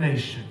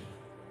condemnation.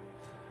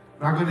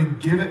 I'm not going to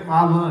give it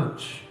my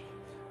lunch.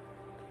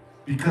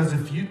 Because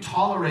if you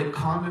tolerate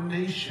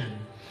condemnation,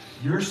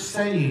 you're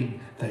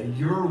saying that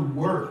your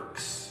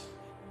works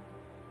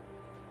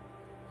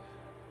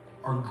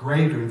are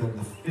greater than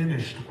the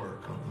finished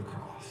work of the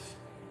cross.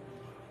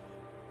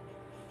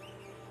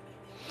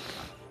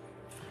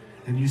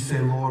 And you say,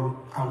 Lord,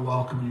 I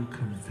welcome you,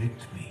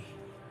 convict me,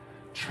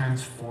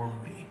 transform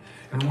me.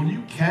 And when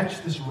you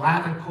catch this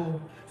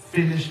radical,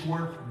 finished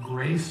work,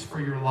 grace for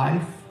your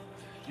life,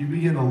 you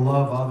begin to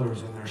love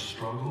others in their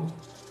struggle.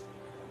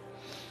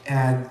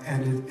 And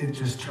it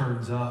just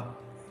turns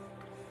up.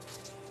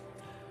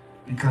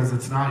 Because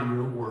it's not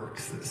your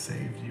works that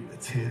saved you,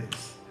 it's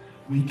his.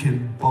 We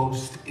can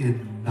boast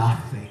in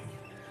nothing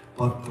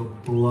but the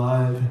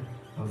blood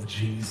of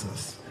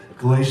Jesus.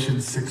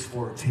 Galatians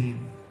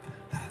 6:14.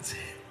 That's it.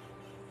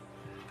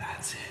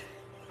 That's it.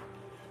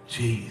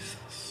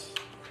 Jesus.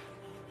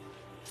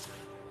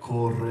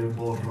 Corre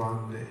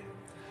borrande.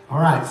 All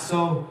right,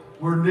 so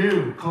we're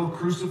new,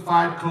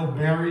 co-crucified,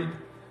 co-buried,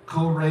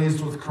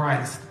 co-raised with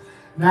Christ.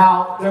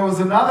 Now, there was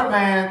another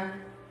man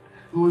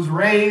who was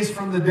raised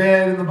from the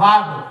dead in the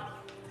Bible.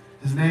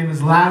 His name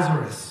is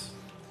Lazarus.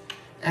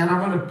 And I'm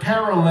going to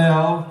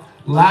parallel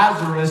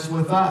Lazarus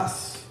with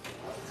us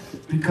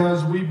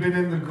because we've been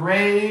in the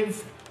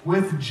grave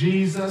with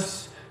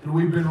Jesus and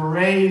we've been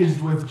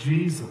raised with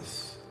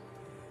Jesus.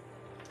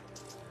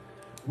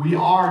 We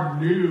are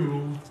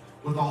new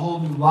with a whole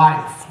new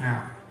life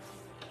now.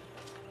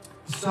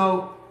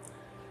 So,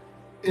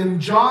 in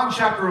John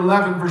chapter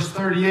 11, verse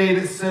 38,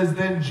 it says,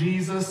 Then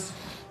Jesus,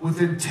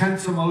 with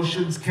intense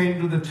emotions,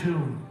 came to the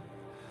tomb,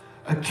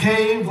 a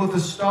cave with a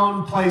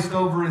stone placed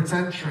over its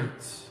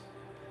entrance.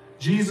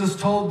 Jesus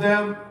told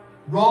them,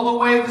 Roll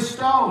away the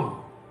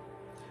stone.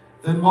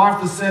 Then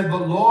Martha said,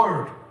 But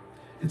Lord,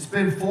 it's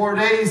been 4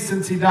 days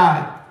since he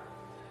died.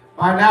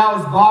 By now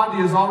his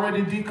body is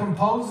already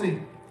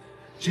decomposing.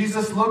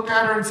 Jesus looked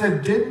at her and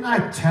said, Didn't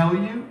I tell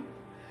you,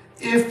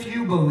 if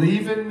you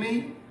believe in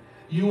me,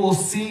 you will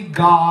see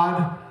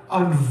God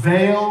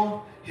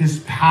unveil his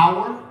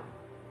power?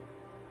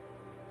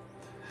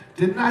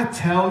 Didn't I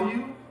tell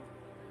you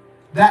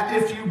that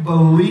if you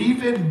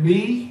believe in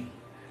me,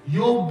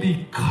 you'll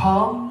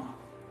become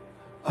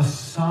a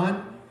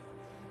son,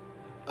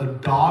 a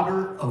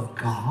daughter of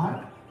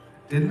God?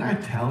 Didn't I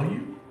tell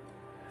you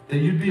that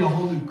you'd be a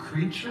whole new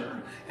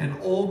creature and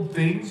old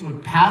things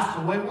would pass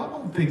away? What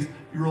old things?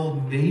 Your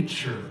old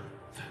nature,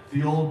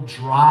 the old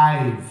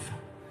drive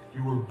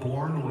you were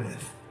born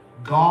with,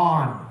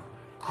 gone,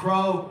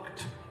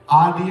 croaked,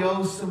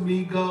 adios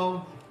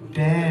amigo,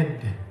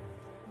 dead.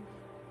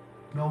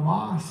 No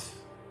más.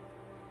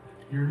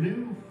 You're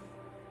new.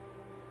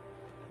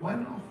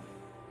 Bueno.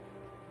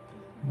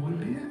 Muy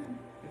bien.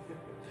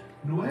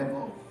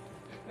 Nuevo.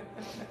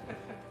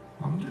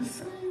 I'm just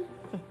saying.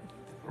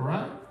 All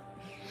right?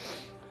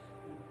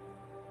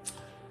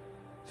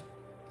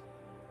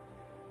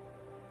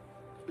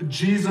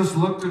 Jesus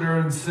looked at her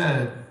and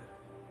said,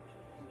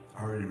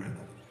 I already read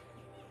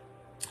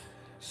that.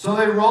 So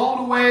they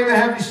rolled away the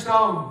heavy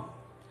stone.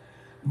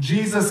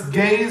 Jesus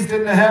gazed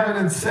into heaven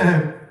and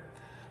said,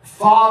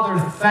 Father,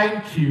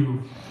 thank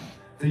you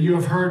that you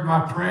have heard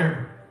my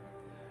prayer.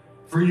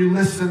 For you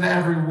listen to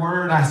every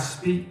word I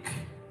speak.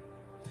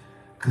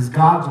 Because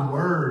God's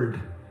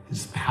word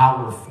is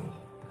powerful.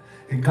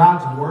 And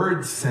God's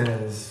word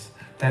says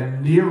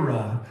that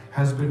Nero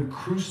has been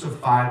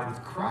crucified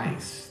with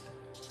Christ.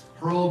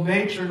 Her old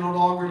nature no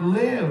longer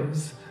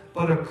lives,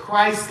 but a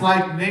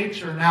Christ-like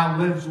nature now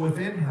lives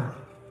within her.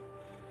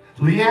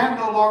 Leanne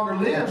no longer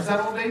lives.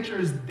 That old nature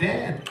is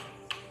dead.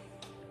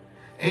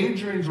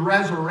 Adrian's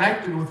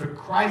resurrected with a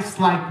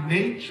Christ-like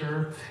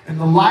nature, and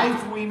the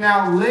life we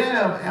now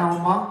live,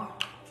 Elma,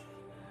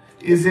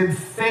 is in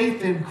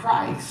faith in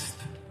Christ,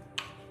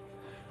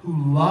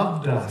 who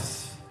loved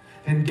us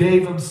and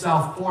gave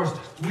himself for us.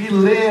 We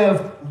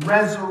live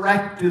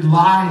resurrected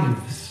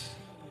lives.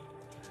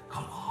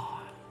 Come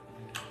on.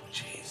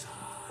 Jesus.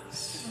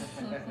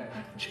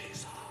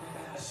 Jesus.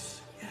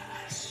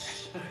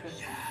 Yes.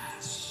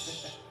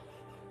 Yes.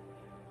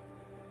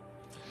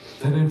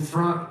 Then in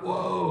front,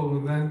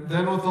 whoa,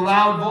 then with a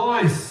loud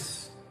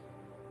voice.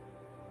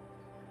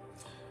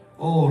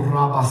 Oh,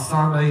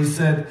 Rabasanda, he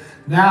said,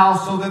 now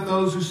so that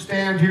those who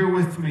stand here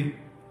with me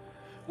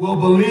will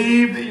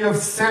believe that you have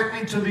sent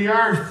me to the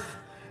earth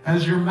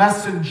as your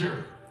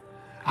messenger.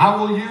 I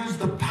will use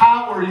the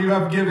power you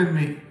have given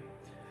me.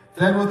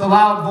 Then with a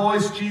loud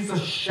voice, Jesus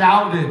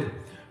shouted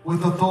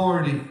with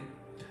authority,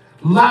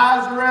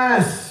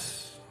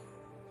 Lazarus,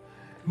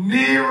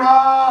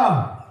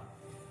 Nera,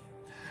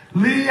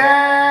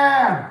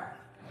 Leanne,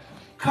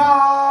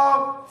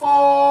 come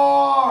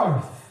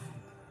forth.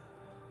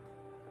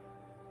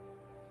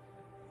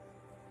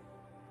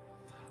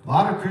 A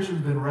lot of Christians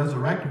have been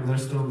resurrected, but they're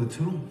still in the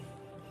tomb.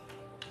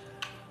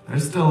 They're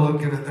still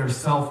looking at their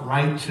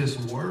self-righteous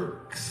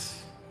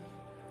works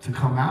to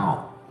come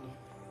out.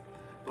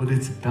 But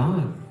it's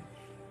done.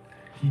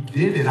 He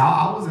did it.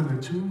 I was in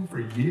the tomb for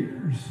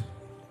years.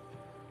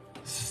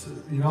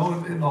 You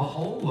know, in the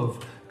hole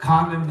of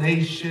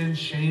condemnation,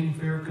 shame,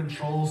 fear,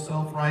 control,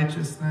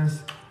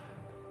 self-righteousness.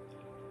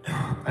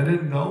 I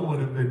didn't know what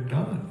had been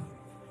done.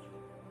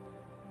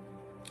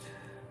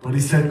 But he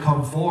said,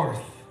 come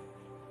forth.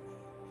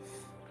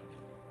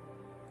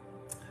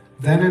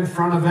 Then in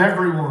front of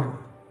everyone,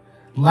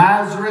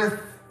 Lazarus,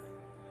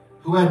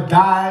 who had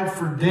died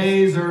 4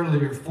 days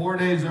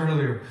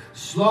earlier,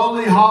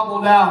 slowly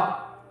hobbled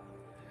out.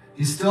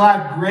 He still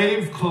had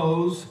grave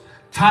clothes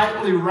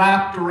tightly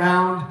wrapped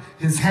around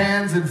his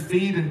hands and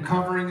feet and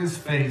covering his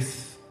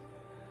face.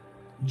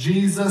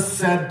 Jesus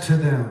said to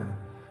them,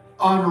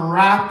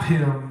 unwrap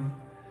him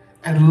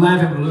and let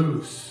him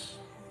loose.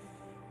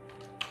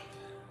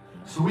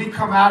 So we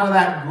come out of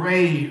that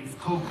grave,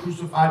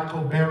 co-crucified,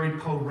 co-buried,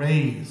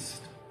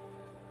 co-raised.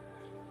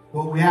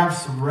 Well, we have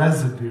some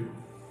residue.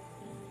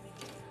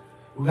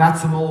 We got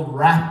some old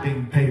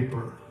wrapping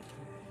paper.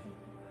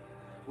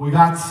 We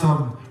got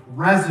some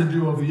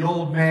residue of the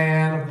old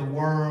man, of the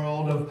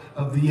world,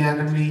 of the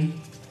enemy.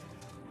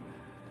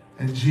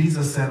 And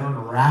Jesus said,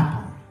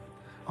 unwrap him.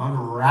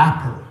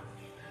 Unwrap her.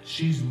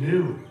 She's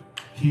new.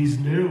 He's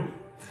new.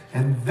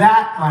 And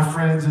that, my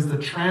friends, is the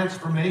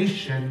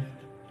transformation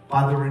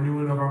by the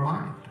renewing of our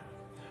mind.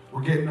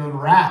 We're getting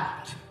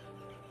unwrapped,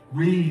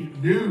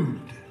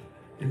 renewed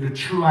into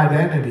true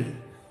identity.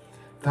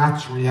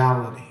 That's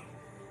reality.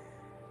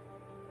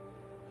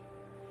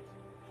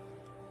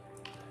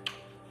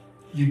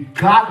 You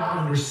got to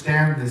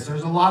understand this.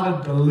 There's a lot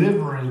of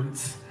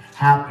deliverance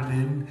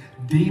happening,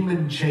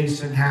 demon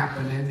chasing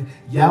happening,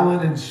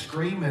 yelling and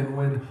screaming,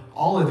 when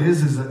all it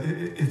is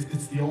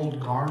it's the old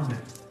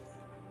garment.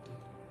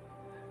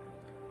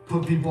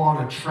 Put people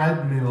on a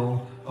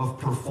treadmill of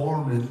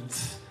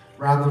performance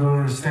rather than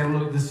understand,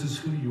 look, this is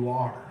who you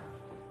are.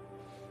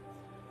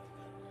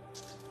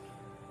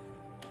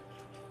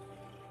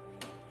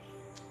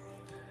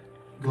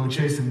 Go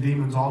chasing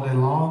demons all day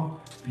long.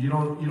 You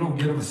don't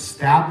get them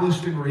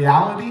established in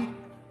reality,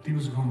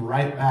 demons will come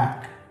right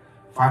back.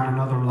 Find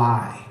another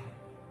lie.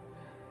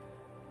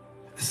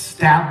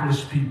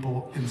 Establish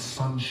people in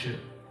sonship.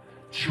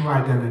 True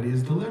identity.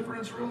 Is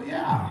deliverance real?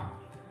 Yeah.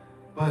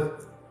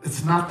 But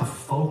it's not the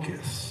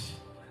focus.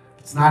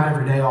 It's not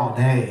every day, all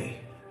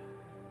day.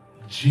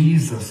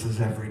 Jesus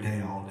is every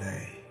day, all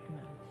day.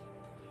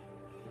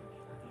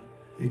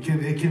 It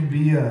can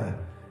be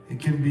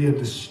a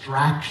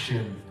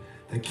distraction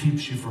that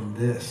keeps you from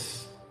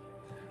this.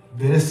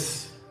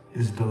 This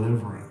is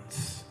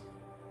deliverance.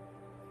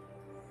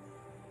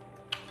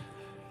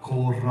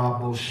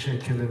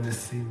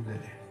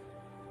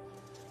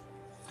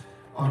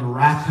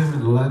 Unwrap him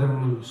and let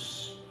him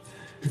loose.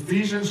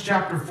 Ephesians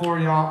chapter 4,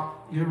 y'all.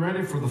 Get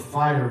ready for the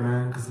fire,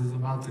 man, because it's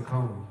about to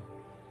come.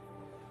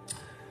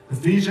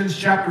 Ephesians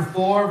chapter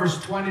 4,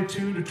 verse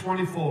 22 to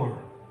 24.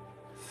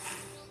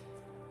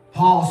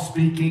 Paul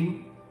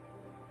speaking.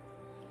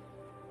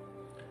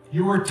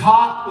 You were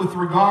taught with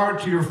regard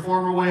to your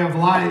former way of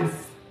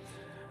life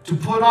to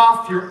put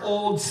off your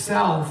old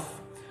self,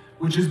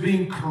 which is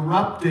being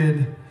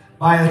corrupted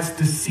by its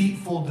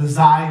deceitful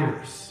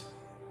desires.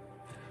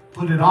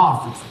 Put it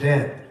off, it's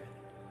dead.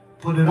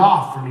 Put it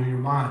off, renew your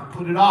mind.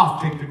 Put it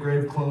off, take the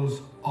grave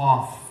clothes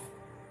off.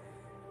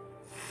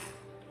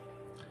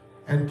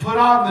 And put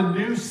on the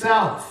new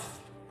self,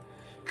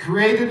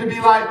 created to be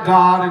like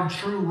God in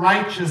true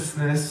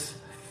righteousness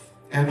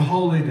and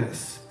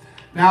holiness.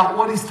 Now,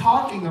 what he's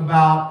talking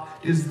about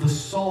is the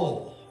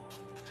soul,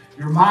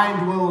 your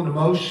mind, will, and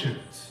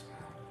emotions.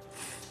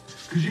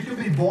 Because you can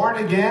be born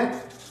again,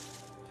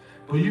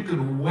 but you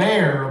could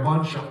wear a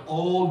bunch of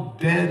old,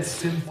 dead,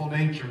 sinful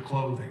nature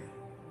clothing.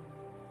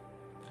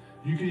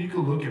 You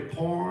could look at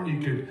porn.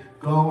 You could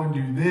go and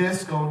do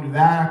this, go and do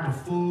that, act a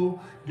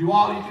fool. You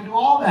can do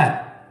all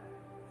that.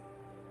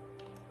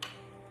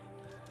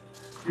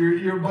 But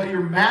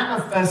you're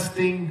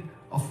manifesting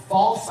a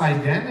false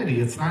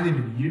identity. It's not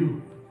even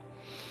you.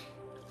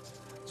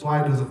 That's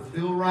why it doesn't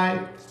feel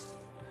right.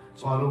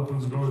 That's why it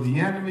opens the door to the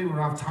enemy. We don't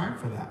have time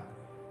for that.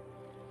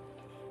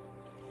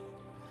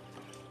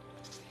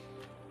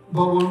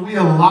 But when we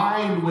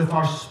align with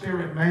our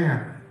spirit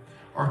man,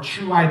 our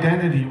true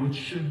identity, which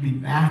should be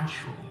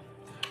natural,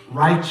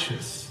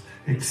 righteous,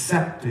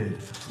 accepted,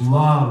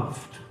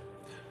 loved,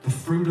 the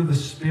fruit of the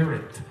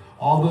Spirit,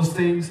 all those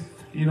things,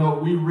 we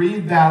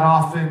read that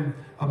often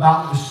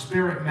about the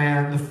spirit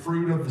man, the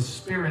fruit of the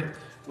Spirit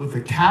with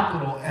a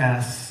capital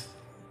S.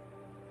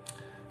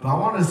 But I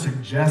want to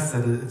suggest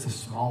that it's a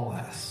small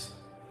s.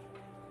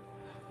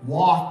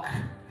 Walk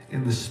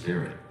in the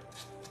Spirit.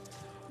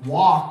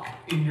 Walk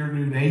in your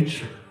new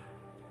nature.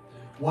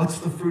 What's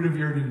the fruit of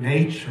your new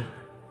nature?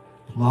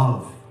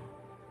 Love.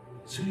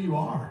 It's who you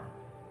are.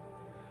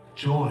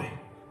 Joy.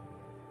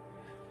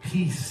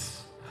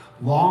 Peace.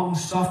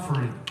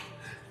 Long-suffering.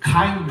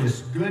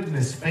 Kindness.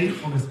 Goodness.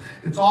 Faithfulness.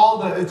 It's all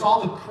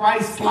the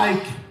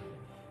Christ-like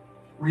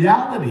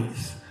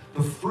realities.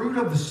 The fruit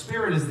of the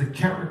Spirit is the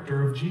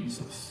character of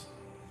Jesus.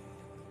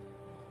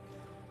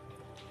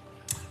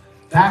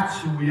 That's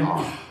who we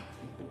are.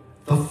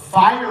 The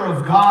fire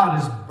of God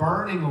is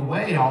burning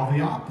away all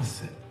the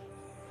opposite.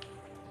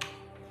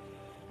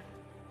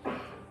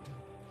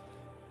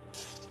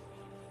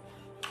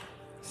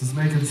 Is this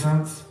making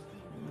sense?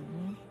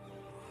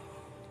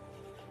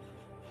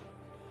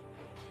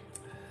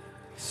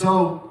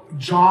 So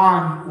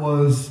John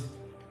was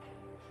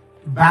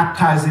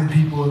baptizing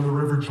people in the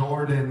River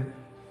Jordan,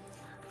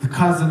 the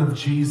cousin of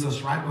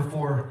Jesus, right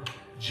before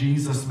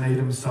Jesus made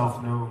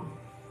himself known.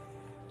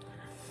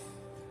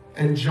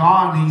 And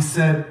John, he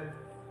said,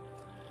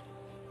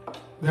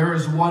 there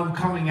is one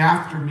coming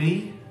after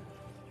me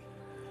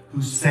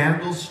whose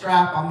sandal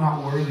strap I'm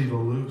not worthy to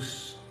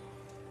loose.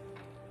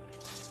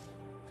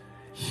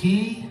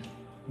 He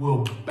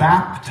will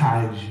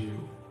baptize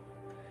you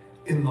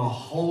in the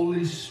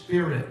Holy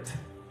Spirit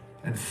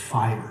and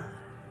fire.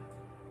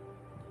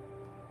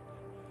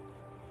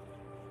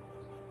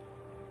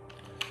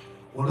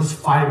 What does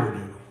fire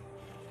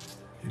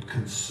do? It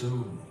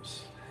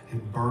consumes.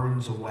 It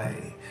burns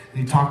away. And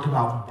he talked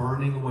about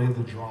burning away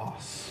the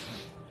dross.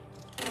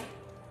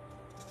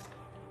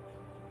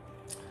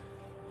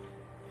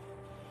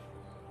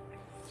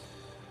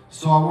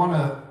 So I want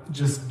to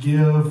just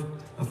give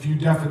a few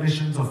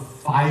definitions of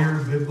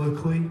fire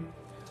biblically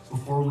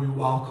before we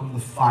welcome the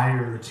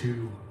fire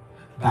to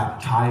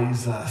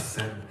baptize us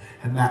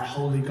and that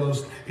Holy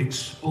Ghost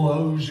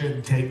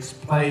explosion takes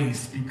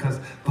place, because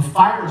the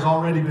fire's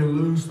already been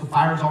loose. The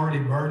fire's already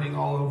burning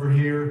all over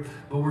here,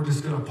 but we're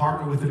just going to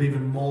partner with it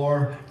even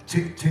more.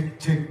 Tick, tick,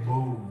 tick,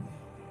 boom.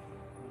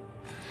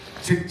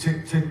 Tick,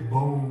 tick, tick,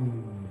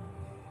 boom.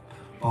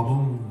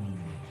 Ba-boom.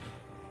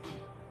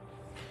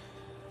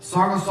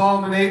 Song of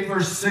Solomon 8,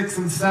 verse 6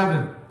 and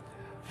 7.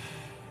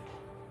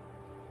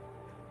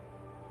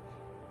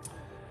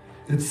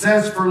 It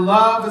says, for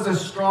love is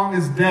as strong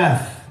as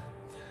death.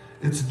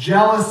 Its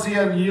jealousy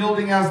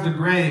unyielding as the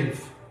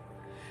grave.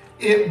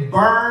 It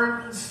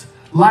burns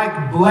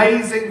like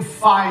blazing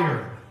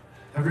fire.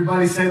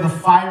 Everybody say the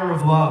fire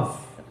of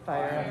love. The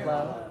fire of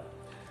love.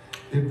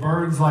 It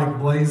burns like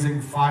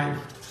blazing fire.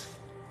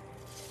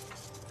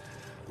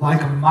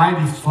 Like a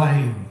mighty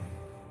flame.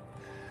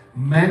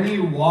 Many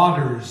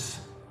waters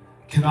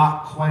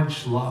cannot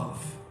quench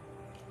love.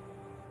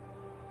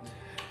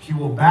 He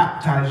will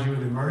baptize you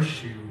and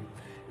immerse you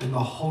in the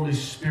Holy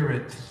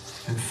Spirit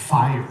and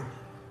fire.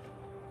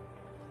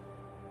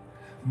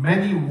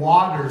 Many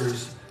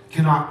waters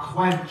cannot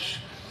quench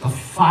the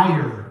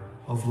fire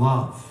of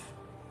love.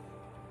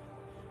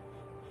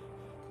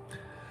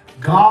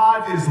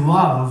 God is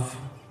love.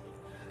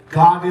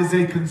 God is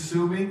a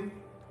consuming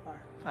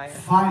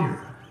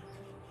fire.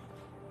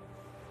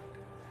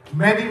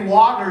 Many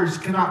waters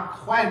cannot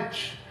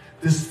quench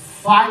this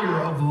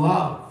fire of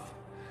love.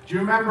 Do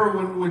you remember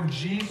when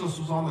Jesus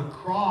was on the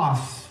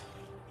cross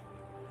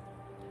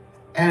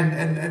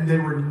and they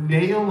were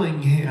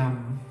nailing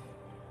him?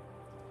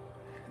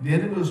 The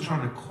enemy was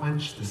trying to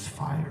quench this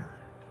fire,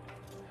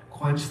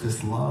 quench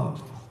this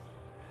love.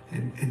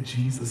 And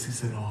Jesus, he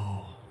said,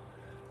 oh,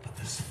 but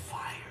this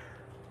fire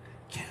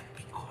can't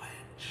be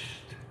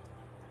quenched.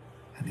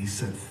 And he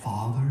said,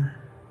 Father,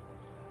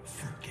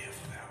 forgive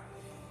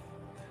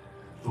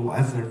them.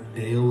 As they're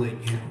nailing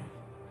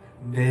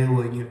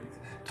him.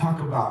 Talk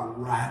about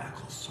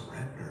radical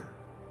surrender.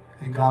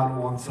 And God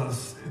wants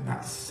us in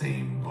that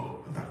same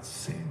boat, that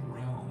same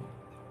realm.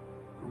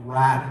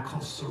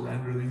 Radical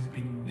surrender. These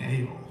being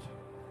nailed.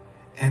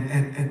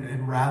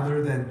 And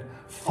rather than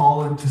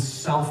fall into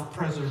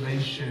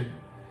self-preservation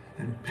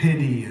and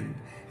pity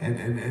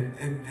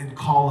and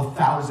call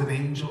 1,000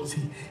 angels,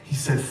 he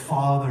said,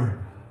 Father,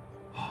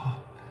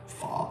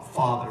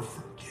 Father,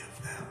 forgive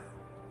them.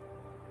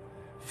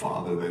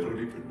 Father, they don't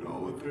even know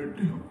what they're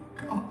doing.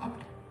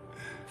 God,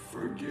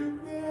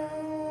 forgive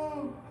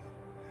them.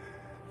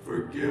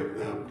 Forgive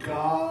them,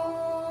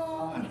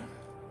 God.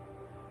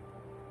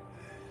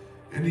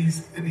 And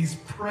he's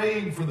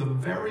praying for the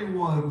very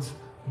ones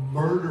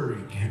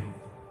murdering him.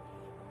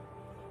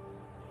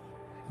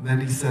 And then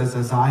he says,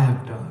 as I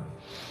have done,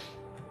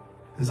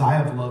 as I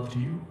have loved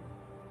you,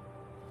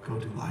 go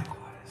do likewise.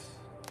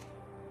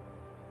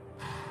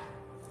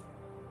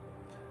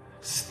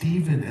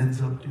 Stephen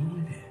ends up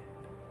doing it.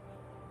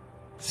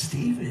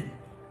 Stephen.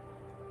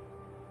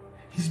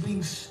 He's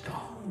being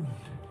stoned.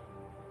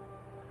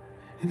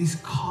 And he's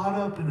caught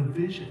up in a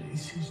vision. He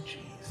sees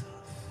Jesus.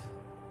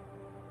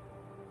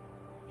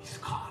 He's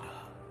caught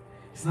up.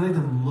 He's not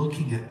even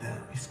looking at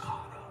them. He's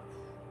caught up.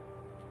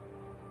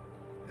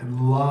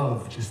 And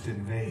love just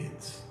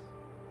invades.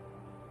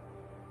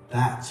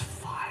 That's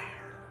fire.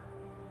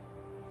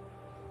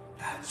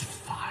 That's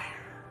fire.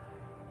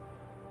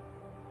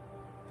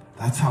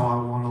 That's how I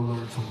want to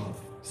learn to love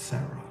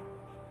Sarah,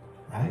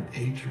 right?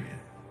 Adrian,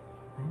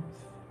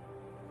 Ruth.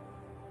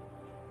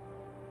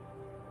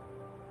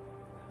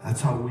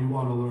 That's how we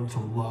want to learn to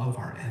love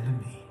our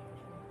enemy,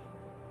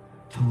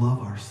 to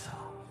love ourselves.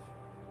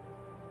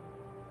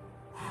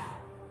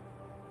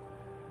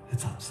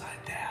 It's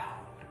upside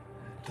down.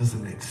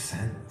 Doesn't make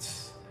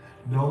sense.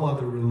 No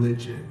other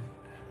religion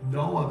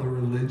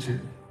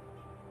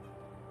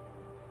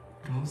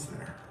goes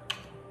there.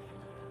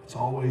 It's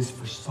always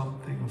for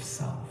something of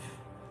self.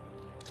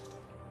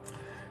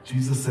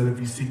 Jesus said, if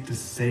you seek to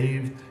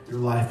save your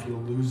life,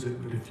 you'll lose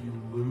it. But if you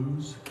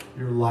lose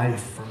your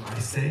life for my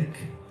sake,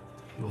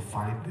 you'll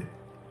find it.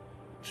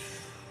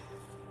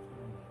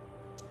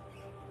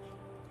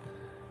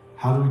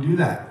 How do we do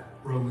that?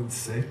 Romans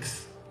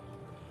 6.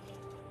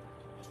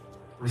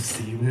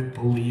 Receive it,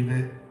 believe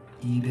it,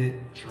 eat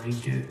it,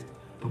 drink it,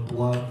 the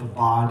blood, the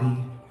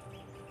body,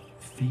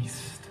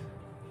 feast.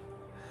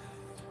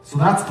 So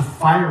that's the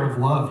fire of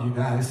love, you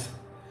guys.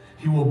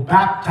 He will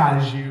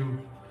baptize you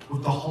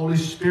with the Holy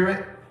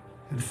Spirit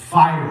and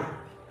fire.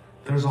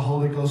 There's a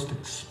Holy Ghost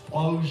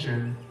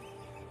explosion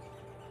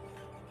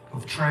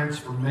of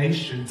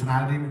transformations, and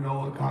I didn't even know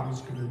what God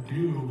was going to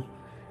do.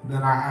 And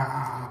then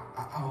I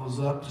was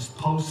up, just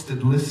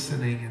posted,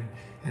 listening,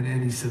 and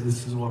then he said,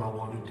 this is what I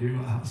want to do.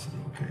 I said,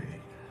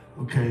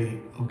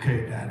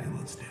 okay, Daddy,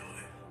 let's do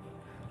it.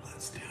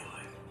 Let's do it.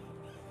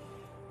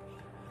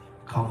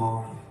 Come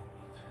on.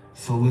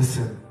 So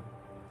listen,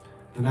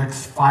 the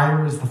next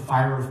fire is the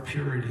fire of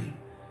purity.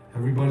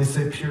 Everybody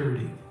say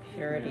purity.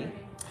 Purity.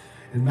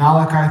 In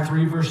Malachi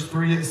 3, verse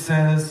 3, it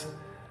says,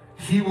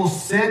 he will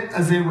sit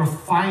as a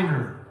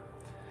refiner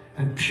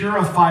and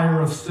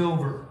purifier of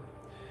silver.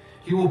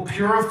 He will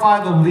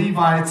purify the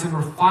Levites and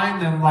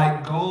refine them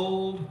like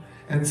gold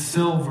and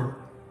silver.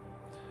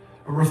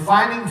 A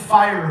refining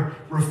fire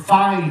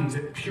refines,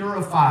 it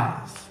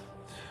purifies.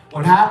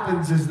 What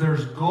happens is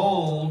there's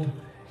gold,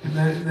 and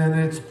then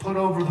it's put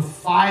over the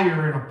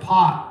fire in a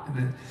pot,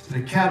 in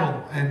a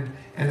kettle, and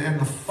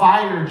the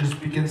fire just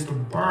begins to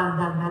burn.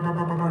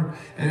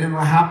 And then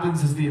what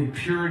happens is the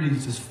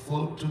impurities just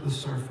float to the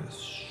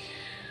surface.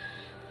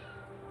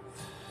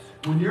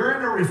 When you're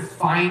in a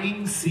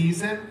refining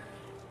season,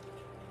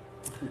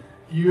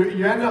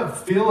 you end up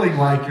feeling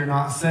like you're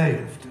not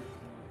saved.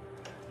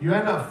 You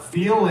end up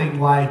feeling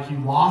like you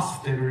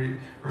lost it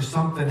or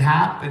something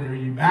happened or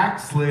you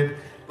backslid,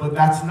 but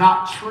that's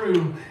not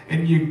true.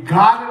 And you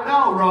got to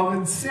know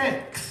Romans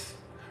 6.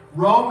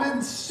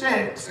 Romans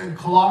 6 and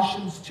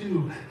Colossians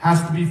 2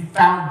 has to be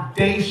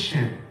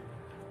foundation,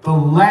 the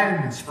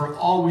lens for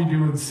all we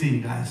do and see,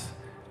 guys.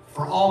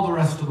 For all the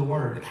rest of the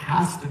word. It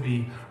has to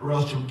be, or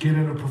else you'll get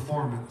into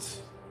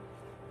performance.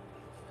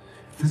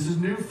 If this is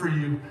new for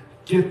you,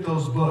 get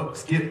those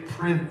books. Get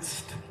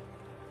Princed.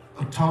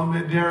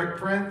 Atonement, Derek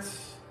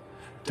Prince.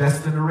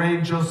 Destined to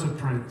Reign, Joseph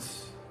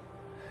Prince.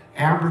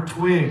 Amber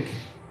Twig.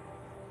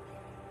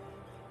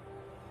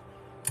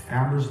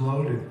 Amber's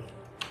Loaded.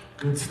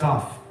 Good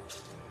stuff.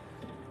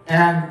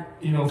 And,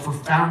 for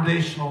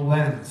foundational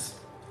lens.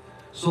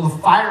 So the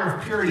fire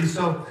of purity.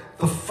 So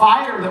the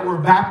fire that we're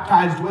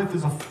baptized with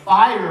is a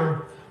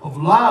fire of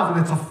love,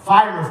 and it's a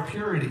fire of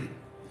purity.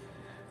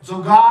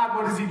 So God,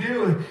 what does he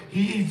do?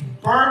 He's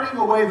burning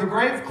away the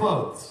grave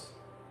clothes.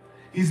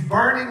 He's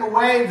burning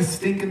away the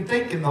stinking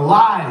thinking, the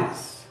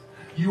lies.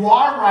 You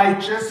are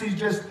righteous. He's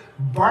just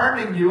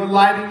burning you and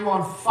lighting you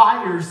on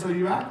fire so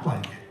you act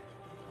like it.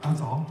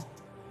 That's all.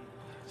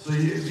 So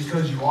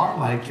because you are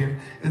like him,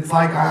 it's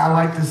like, I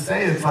like to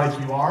say, it's like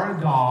you are a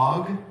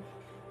dog,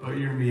 but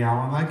you're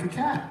meowing like a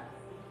cat.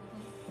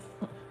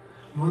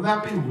 Wouldn't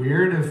that be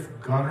weird if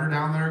Gunner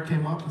down there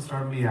came up and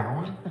started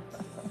meowing?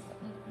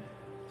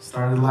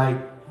 Started like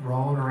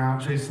rolling around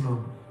chasing a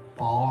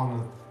ball on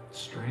a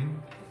string?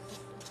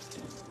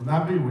 Wouldn't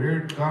that be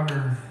weird?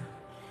 Gunner,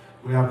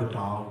 we have a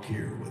dog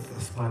here with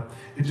us, but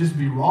it'd just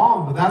be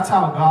wrong. But that's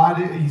how God,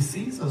 he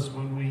sees us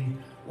when we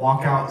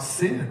walk out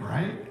sin,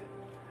 right?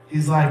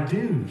 He's like,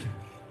 dude,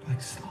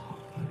 stop,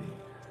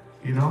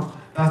 buddy.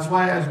 That's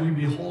why as we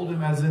behold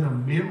him as in a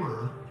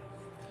mirror,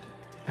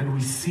 and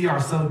we see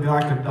ourselves be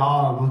like a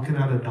dog, looking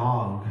at a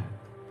dog,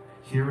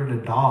 hearing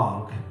a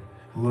dog,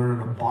 and learning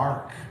to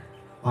bark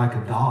like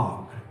a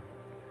dog,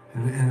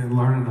 and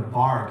learning to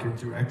bark, and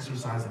through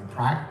exercise and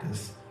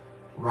practice,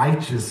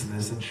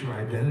 righteousness and true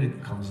identity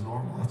becomes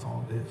normal. That's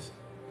all it is.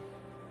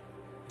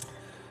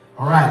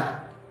 All right.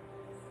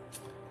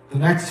 The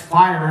next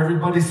fire,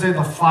 everybody say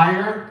the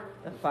fire.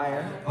 The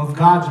fire of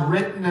God's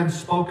written and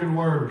spoken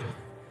word.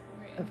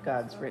 Of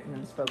God's written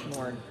and spoken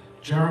word.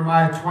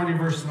 Jeremiah 20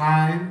 verse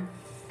 9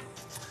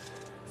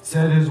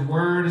 said, his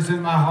word is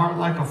in my heart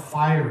like a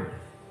fire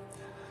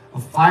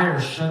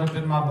shut up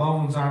in my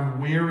bones.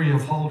 I'm weary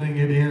of holding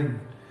it in.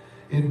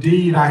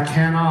 Indeed, I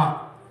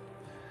cannot.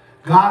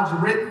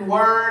 God's written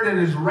word and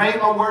his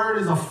rhema word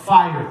is a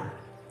fire.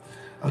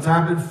 As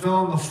I've been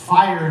feeling the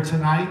fire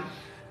tonight,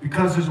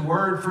 because his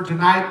word for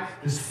tonight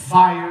is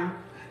fire.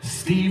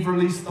 Steve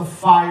released the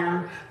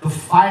fire. The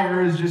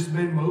fire has just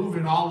been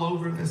moving all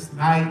over this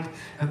night,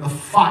 and the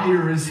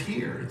fire is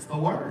here. It's the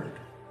word.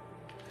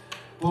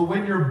 But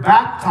when you're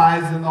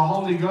baptized in the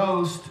Holy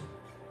Ghost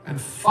and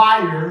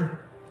fire,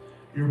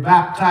 you're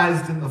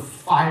baptized in the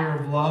fire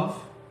of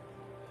love,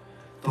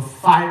 the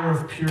fire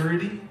of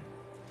purity,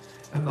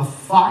 and the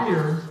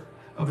fire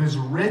of his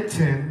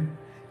written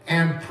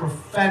and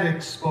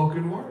prophetic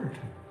spoken word.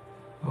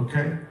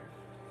 Okay?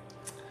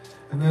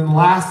 And then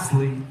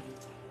lastly,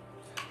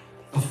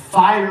 the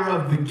fire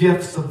of the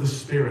gifts of the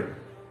Spirit.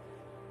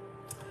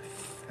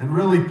 And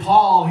really,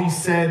 Paul, he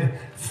said,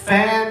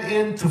 fan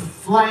into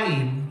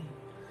flame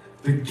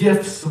the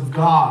gifts of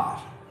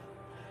God.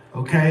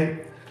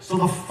 Okay? So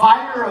the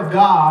fire of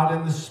God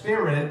and the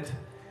Spirit,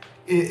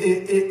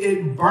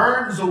 it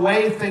burns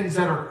away things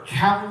that are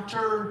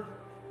counter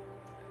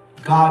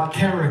God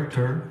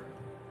character.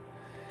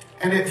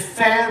 And it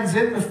fans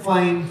into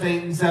flame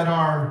things that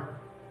are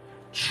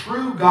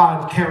true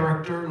God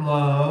character,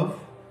 love,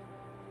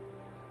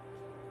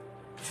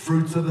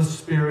 fruits of the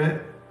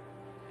Spirit,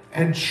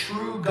 and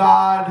true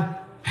God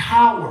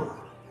power,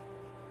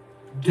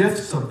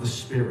 gifts of the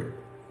Spirit.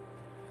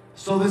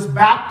 So this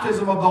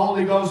baptism of the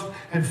Holy Ghost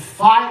and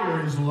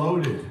fire is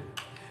loaded.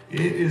 It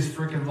is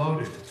freaking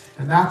loaded.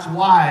 And that's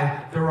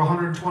why there were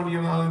 120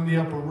 in the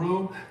upper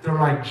room. They're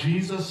like,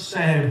 Jesus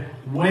said,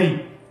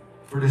 wait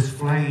for this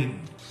flame.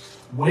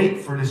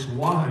 Wait for this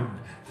one,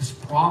 this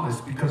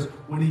promise. Because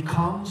when he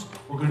comes,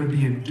 we're going to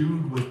be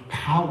endued with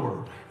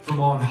power from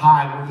on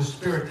high. When the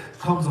Spirit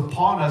comes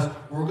upon us,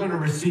 we're going to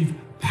receive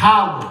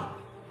power.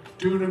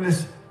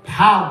 Dunamis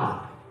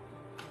power.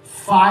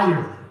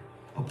 Fire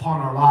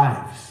upon our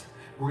lives.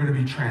 We're going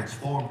to be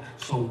transformed.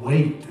 So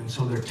wait. And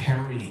so they're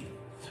tarrying.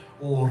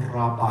 Oh,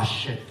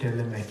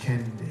 Rabashetele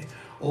Mekende.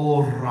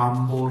 Oh,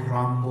 Rambo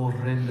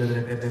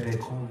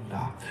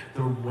Renderebebekonda.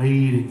 They're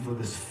waiting for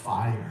this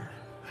fire.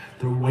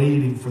 They're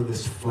waiting for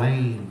this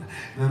flame.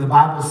 And then the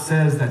Bible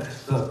says that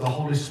the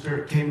Holy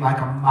Spirit came like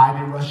a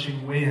mighty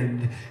rushing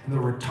wind, and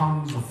there were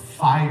tongues of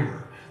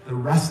fire that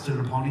rested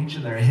upon each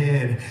of their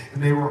head.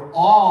 And they were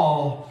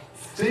all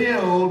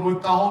filled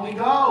with the Holy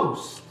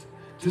Ghost.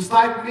 Just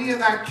like me in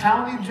that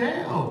county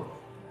jail.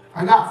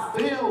 I got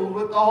filled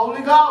with the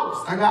Holy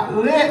Ghost. I got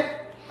lit.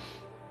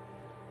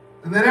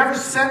 And then ever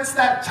since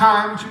that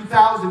time,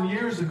 2,000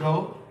 years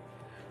ago,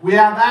 we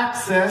have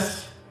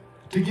access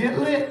to get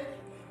lit.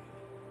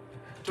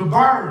 To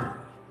burn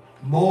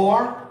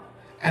more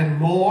and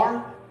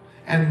more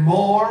and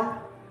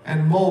more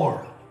and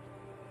more.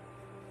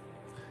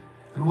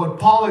 And what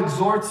Paul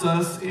exhorts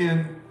us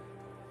in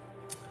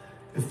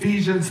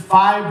Ephesians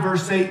 5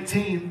 verse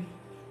 18,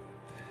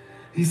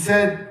 he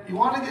said, you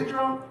want to get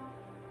drunk?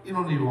 You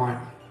don't need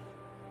wine.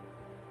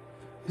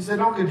 He said,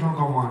 don't get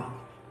drunk on wine,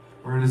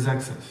 where it is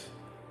excess.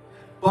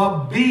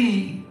 But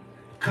be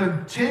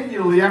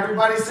continually,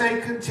 everybody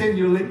say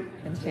continually,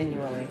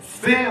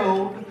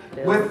 filled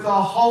with the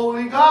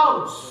Holy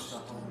Ghost.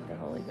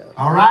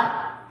 All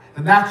right?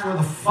 And that's where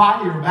the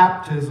fire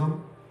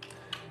baptism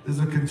is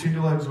a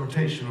continual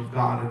exhortation of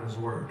God and his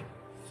word.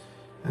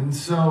 And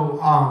so,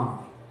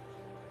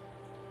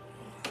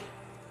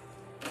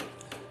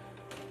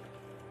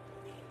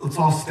 let's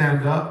all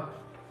stand up.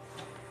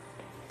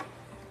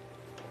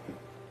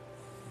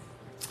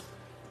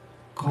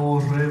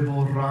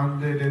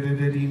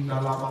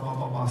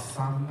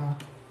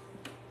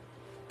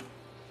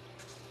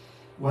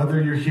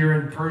 Whether you're here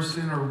in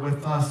person or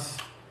with us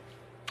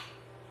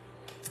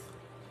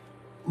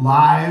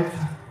live,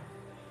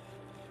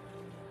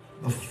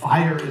 the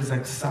fire is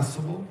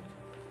accessible.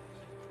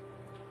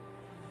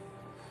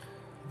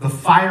 The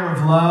fire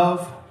of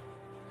love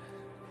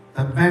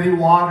that many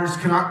waters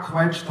cannot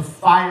quench, the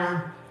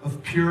fire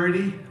of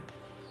purity,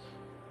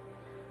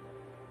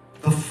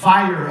 the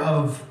fire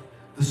of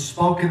the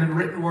spoken and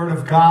written word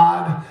of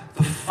God,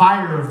 the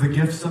fire of the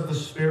gifts of the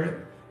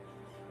Spirit.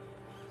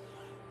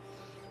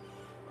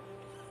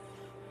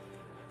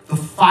 The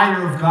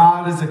fire of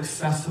God is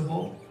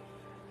accessible.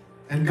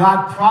 And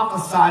God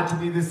prophesied to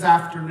me this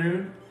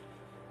afternoon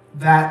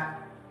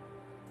that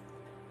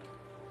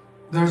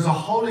there's a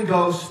Holy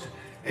Ghost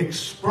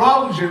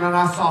explosion and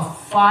I saw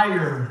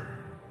fire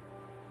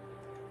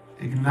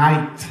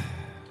ignite.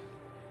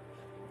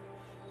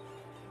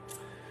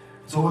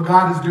 So what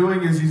God is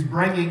doing is He's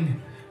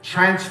bringing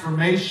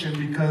transformation,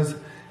 because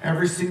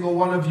every single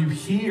one of you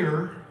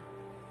here,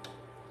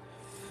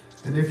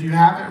 and if you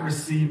haven't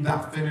received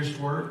that finished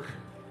work,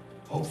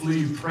 hopefully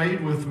you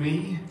prayed with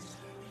me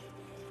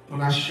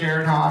when I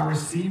shared how I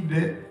received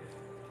it.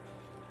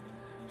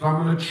 But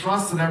I'm going to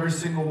trust that every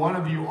single one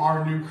of you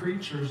are new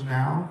creatures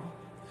now.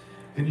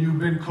 And you've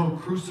been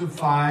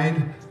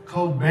co-crucified,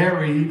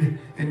 co-buried,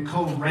 and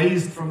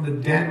co-raised from the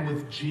dead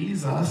with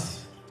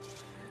Jesus.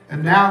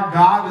 And now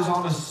God is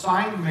on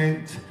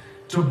assignment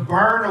to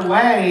burn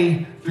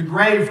away the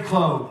grave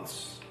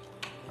clothes.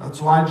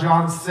 That's why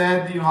John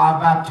said, I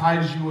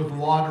baptize you with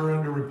water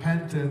unto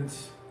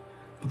repentance.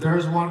 But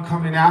there's one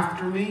coming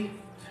after me,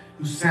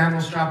 whose sandal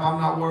strap I'm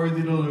not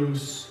worthy to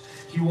loose.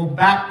 He will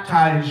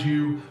baptize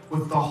you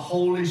with the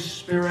Holy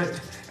Spirit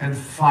and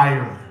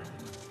fire.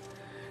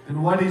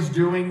 And what He's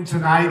doing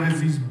tonight is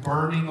He's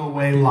burning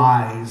away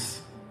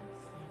lies.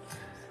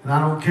 And I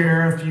don't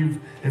care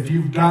if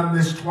you've done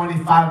this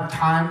 25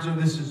 times or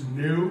this is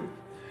new.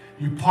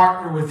 You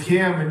partner with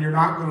Him and you're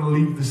not going to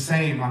leave the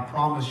same. I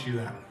promise you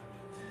that.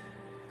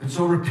 And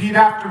so repeat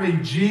after me.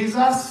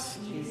 Jesus,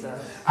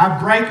 I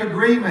break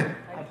agreement.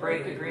 I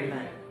break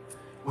agreement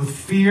With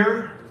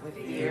fear. with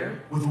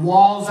fear, With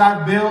walls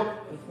I've built.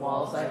 with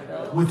walls I've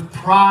built, With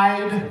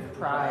pride. with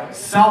pride,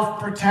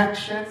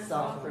 Self-protection.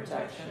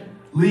 self-protection.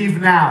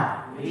 Leave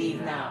now.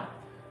 Leave now.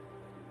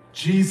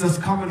 Jesus,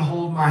 come and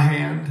hold my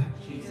hand.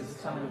 Jesus,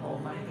 come and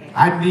hold my hand.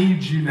 I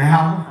need you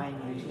now. I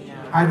need you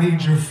now. I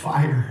need your I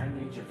fire.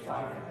 need your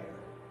fire.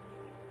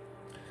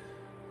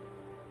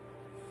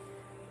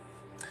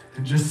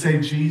 And just say,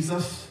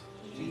 Jesus,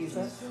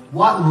 Jesus,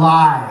 what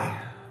lie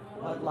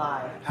what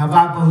lie have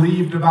I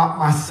believed about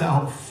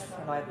myself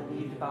have I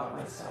believed about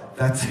myself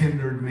that's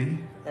hindered me?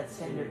 that's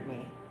hindered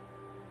me?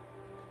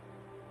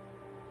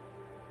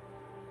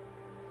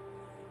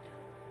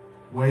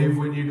 Wave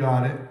when you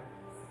got it.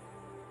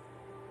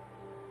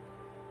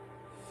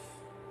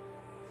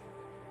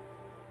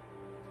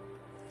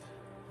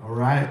 All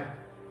right.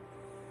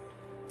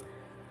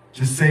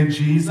 Just say,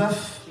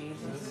 Jesus,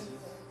 Jesus,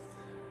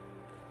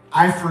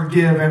 I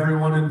forgive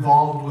everyone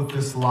involved with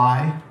this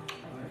lie.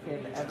 I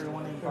forgive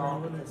everyone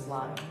involved with this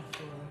lie.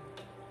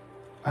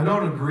 I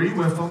don't agree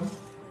with them.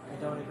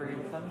 I don't agree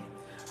with them.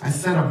 I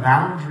set a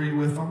boundary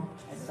with them,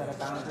 I set a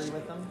boundary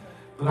with them,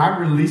 but I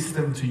release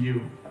them to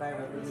you. but I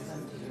release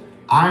them to you.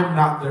 I'm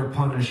not their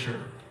punisher.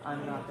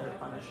 I'm not their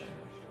punisher.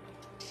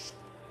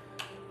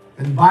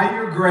 And by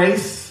your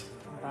grace,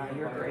 By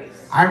your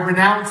grace, I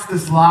renounce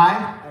this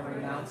lie, I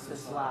renounce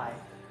this lie,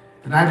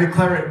 and I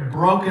declare it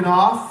broken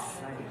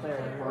off, and I declare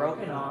it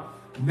broken off,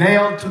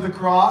 nailed to the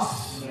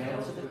cross,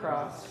 nailed to the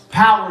cross,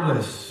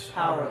 powerless.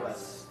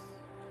 powerless.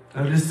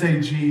 Now just say,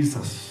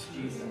 Jesus,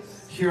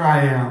 Jesus, here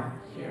I am.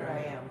 here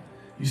I am.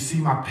 You see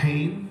my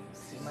pain.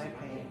 See my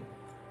pain.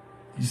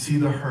 You see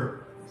the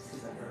hurt. See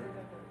the hurt.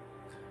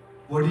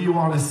 What do you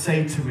want to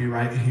say to me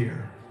right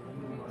here? What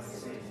do you want to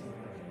say to me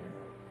right here?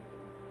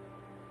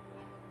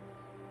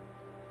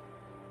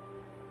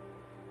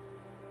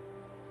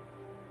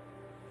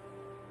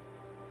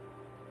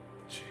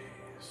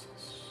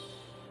 Jesus.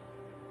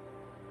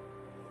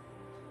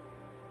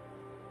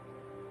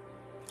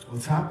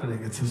 What's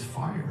happening? It's His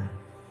fire.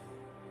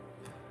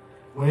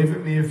 Wave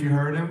at me if you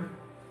heard Him.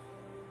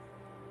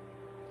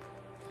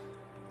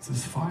 It's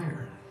His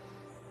fire.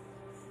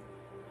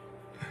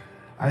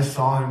 I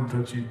saw Him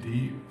touch you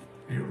deep,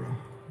 Ira.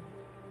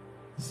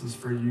 This is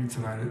for you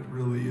tonight. It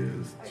really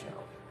is.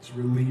 It's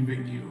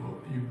relieving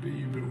you. You've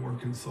been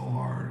working so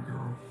hard,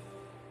 girl.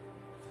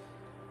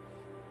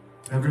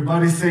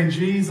 Everybody say,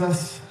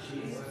 Jesus,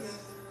 Jesus,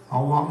 I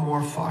want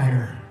more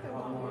fire. I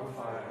want more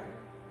fire.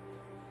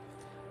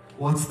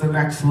 What's the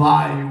next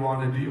lie you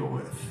want to deal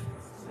with?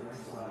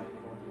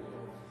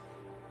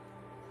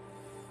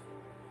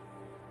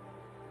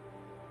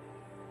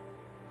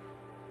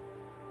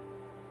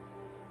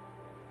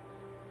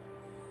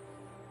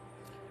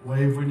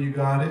 Wave when you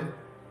got it.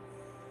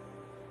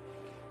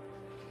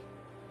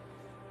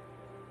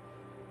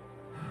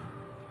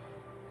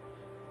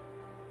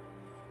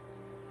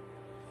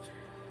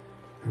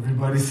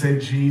 Everybody say,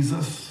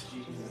 Jesus,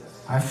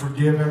 I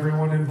forgive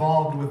everyone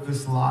involved with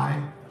this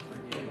lie.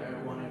 Forgive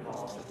everyone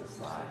involved with this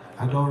lie.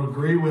 I don't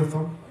agree with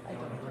them. I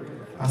don't agree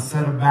with them. I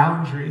set a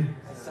boundary.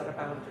 I set a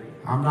boundary.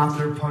 I'm not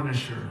their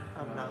punisher.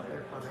 I'm not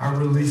their punisher. I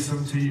release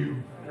them to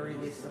you. I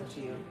release them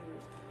to you.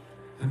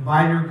 And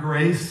by your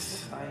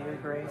grace, By your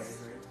grace,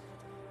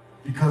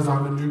 because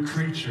I'm a new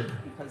creature,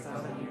 because I'm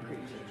a new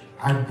creature,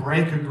 I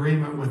break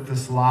agreement with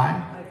this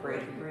lie. I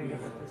break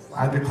agreement with this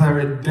I lie. declare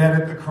it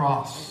dead at the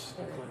cross.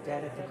 I declare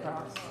dead at the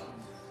cross.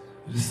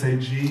 Just say,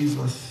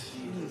 Jesus,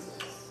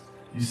 Jesus,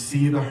 you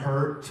see the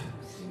hurt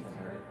see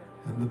the hurt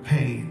and the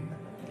pain.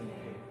 and the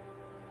pain.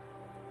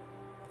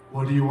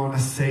 What do you want to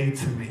say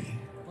to me?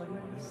 What do you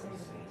want to say to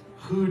me?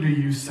 Who do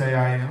you say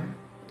I am?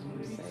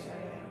 Who do you say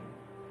I am?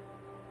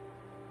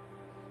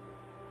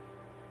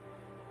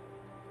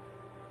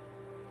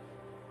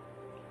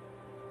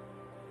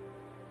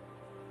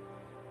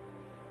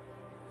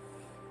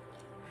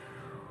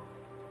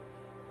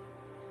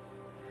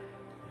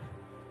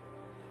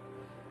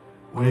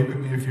 Wave at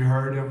me if you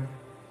heard him.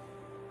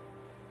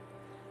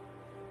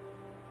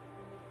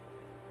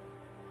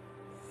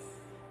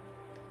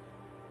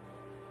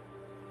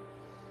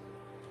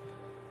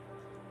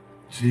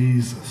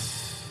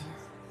 Jesus.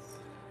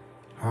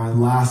 All right,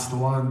 last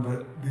one,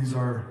 but these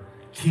are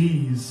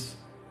keys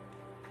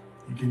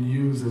you can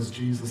use as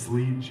Jesus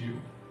leads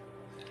you.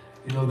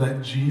 You know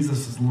that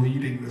Jesus is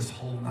leading this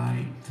whole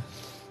night.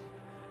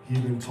 He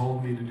even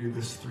told me to do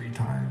this 3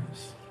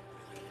 times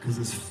because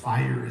his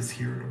fire is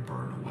here to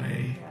burn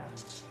away.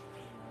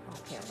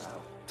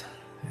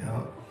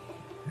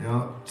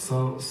 Yep.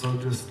 So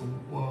just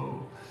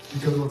whoa.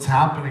 Because what's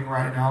happening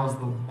right now is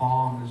the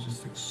bomb is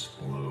just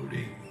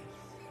exploding.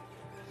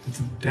 It's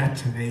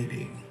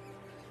detonating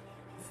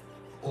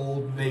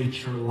old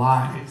nature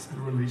lies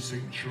and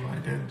releasing true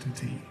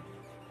identity.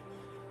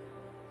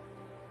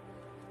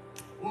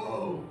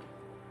 Whoa.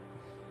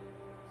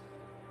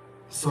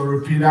 So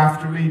repeat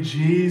after me.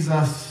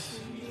 Jesus,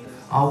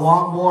 I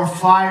want more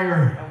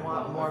fire. I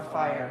want more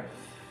fire.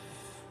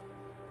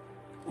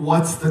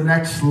 What's the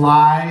next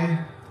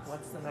lie?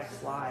 What's the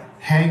next lie?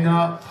 Hang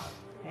up.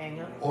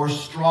 Hang up. Or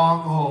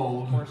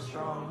stronghold. Or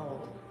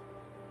stronghold.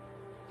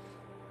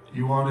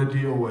 You want to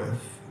deal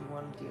with. You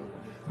want to deal with.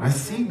 And I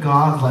see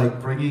God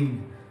like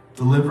bringing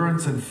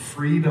deliverance and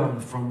freedom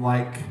from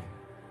like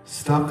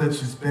stuff that's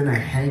just been a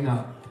hang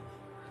up.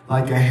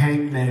 Like a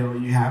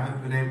hangnail you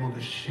haven't been able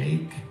to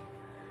shake.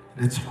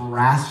 And it's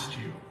harassed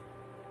you.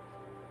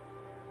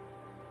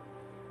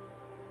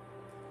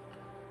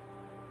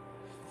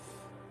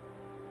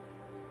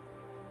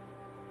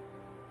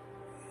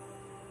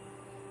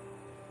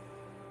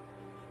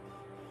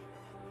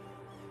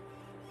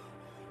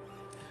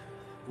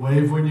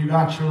 Wave when you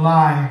got your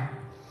lie.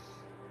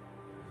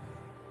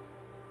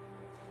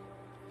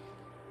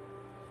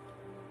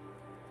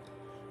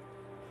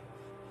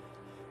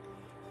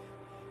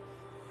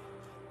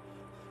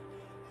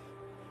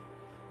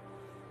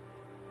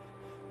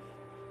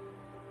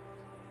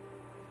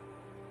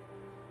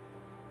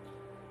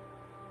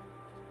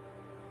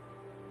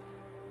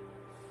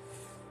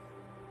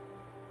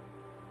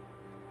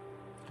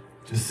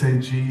 Just say,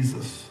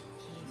 Jesus,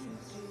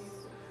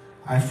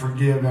 I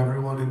forgive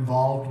everyone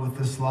involved with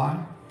this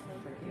lie,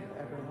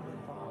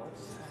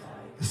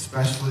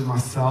 especially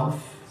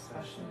myself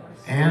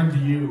and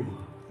you.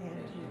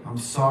 I'm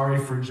sorry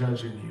for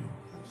judging you.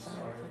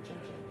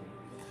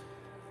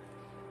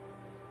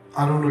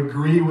 I don't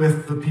agree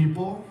with the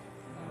people.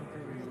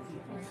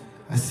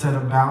 I set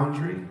a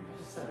boundary.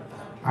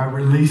 I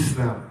release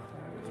them,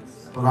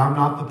 but I'm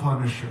not the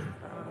punisher.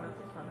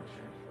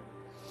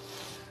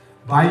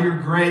 By your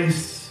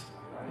grace,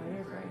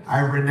 I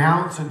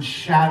renounce and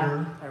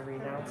shatter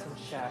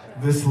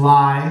this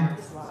lie,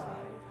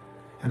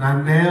 and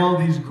I nail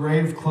these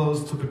grave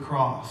clothes to the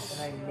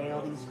cross.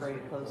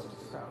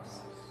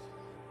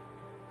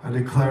 I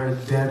declare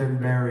it dead and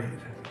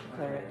buried.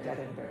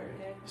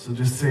 So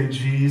just say,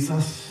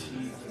 Jesus,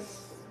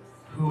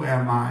 who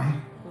am I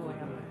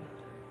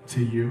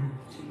to you?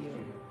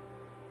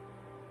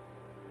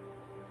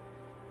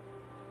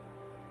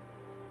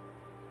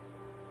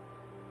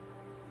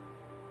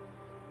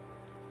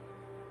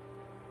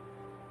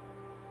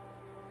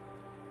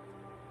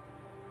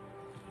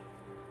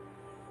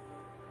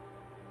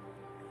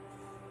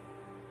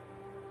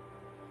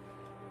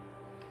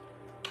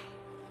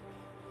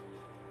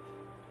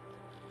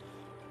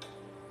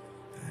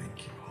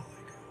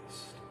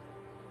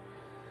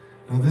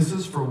 Now this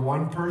is for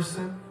one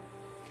person,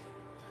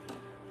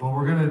 but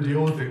we're going to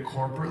deal with it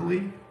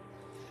corporately.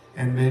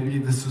 And maybe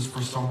this is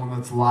for someone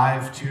that's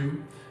live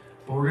too.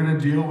 But we're going to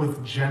deal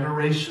with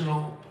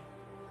generational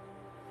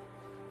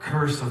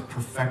curse of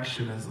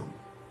perfectionism.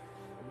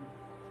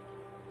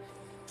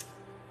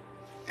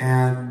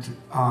 And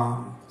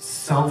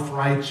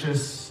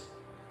self-righteous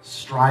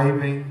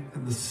striving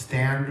and the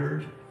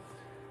standard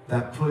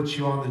that puts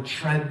you on the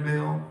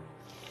treadmill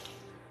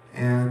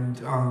and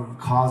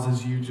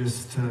causes you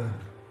just to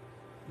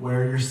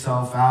wear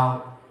yourself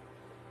out.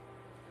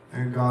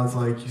 And God's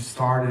like, you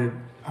started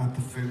at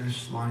the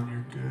finish line,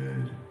 you're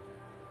good.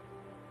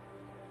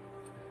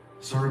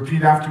 So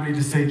repeat after me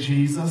to say,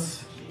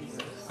 Jesus,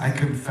 I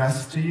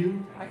confess to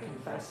you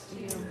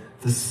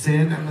the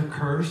sin and the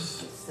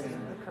curse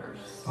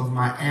of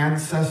my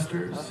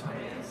ancestors,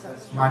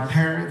 my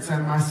parents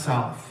and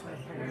myself,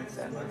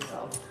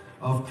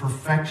 of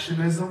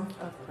perfectionism,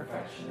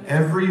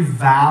 every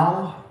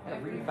vow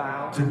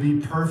to be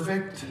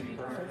perfect,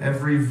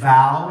 every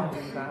vow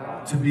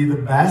to be the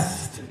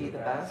best,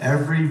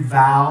 every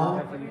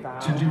vow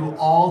to do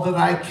all that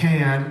I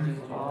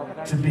can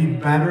to be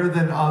better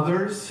than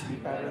others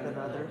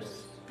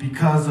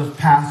because of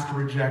past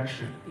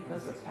rejection.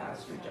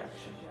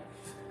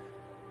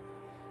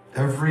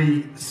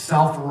 Every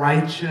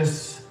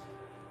self-righteous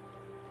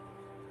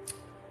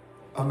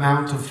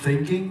amount of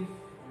thinking,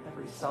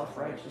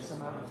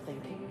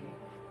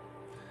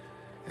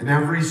 and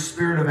every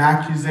spirit of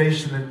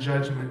accusation and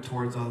judgment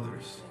towards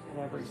others.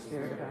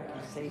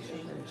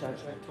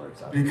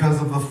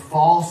 Because of the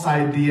false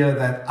idea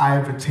that I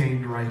have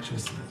attained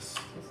righteousness.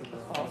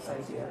 false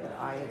idea that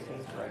I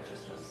attain to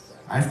righteousness.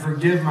 I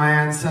forgive my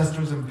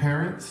ancestors and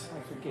parents. I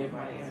forgive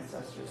my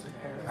ancestors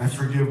and parents. I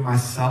forgive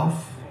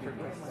myself. I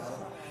forgive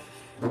myself.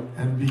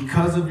 And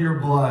because of your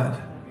blood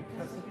And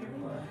because of your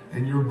blood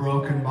and your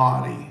broken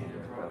body, and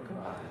your broken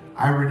body,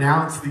 I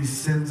renounce these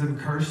sins and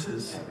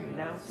curses. I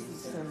renounce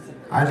these sins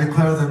and curses. I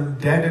declare them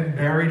dead and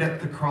buried at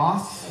the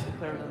cross, I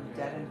declare them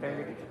dead and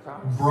buried at the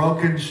cross.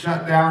 broken,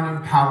 shut down,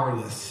 and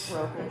powerless.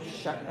 Broken,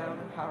 shut down,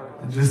 and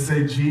powerless. And just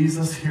say,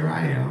 Jesus, here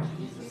I am.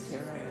 Jesus,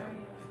 here I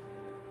am.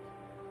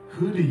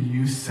 Who do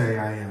you say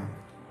I am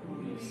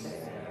Who do you say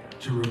I am?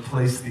 to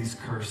replace these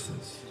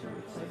curses? To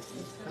replace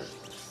these curses.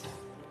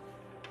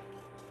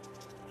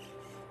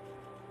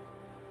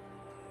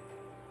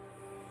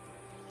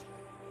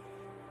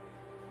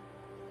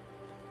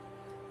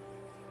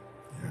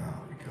 Yeah,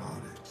 we got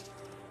it.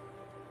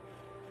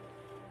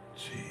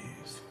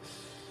 Jesus.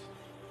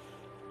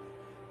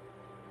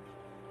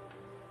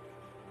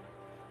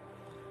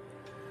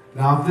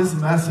 Now, if this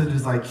message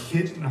is like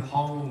hitting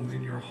home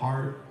in your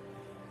heart,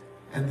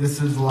 and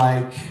this is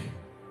like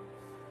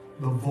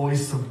the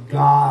voice of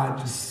God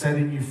just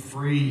setting you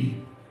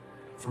free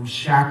from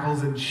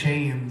shackles and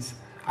chains,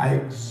 I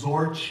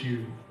exhort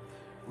you,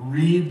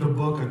 read the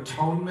book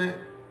Atonement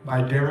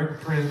by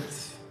Derek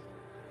Prince,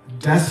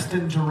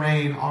 Destined to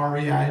Reign,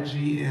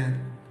 R-E-I-G-N,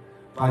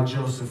 by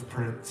Joseph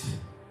Prince.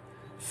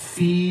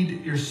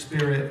 Feed your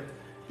spirit,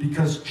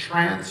 because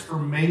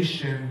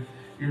transformation,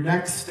 your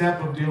next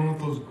step of dealing with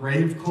those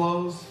grave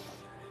clothes,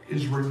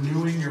 is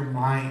renewing your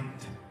mind.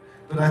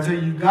 But I tell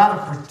you, you got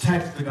to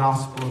protect the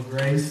gospel of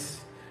grace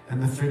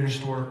and the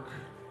finished work.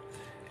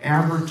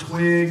 Amber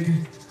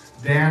Twigg,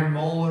 Dan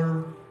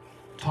Moeller,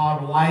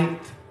 Todd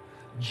White,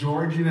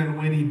 Georgian and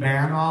Winnie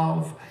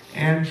Banov,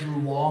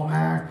 Andrew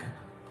Womack,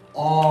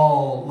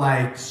 all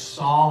like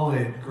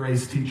solid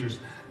grace teachers.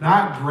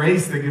 Not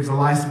grace that gives a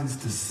license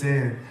to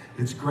sin.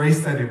 It's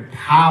grace that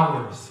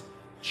empowers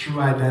true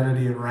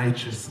identity and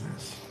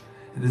righteousness.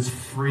 And it's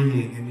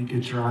freeing, and you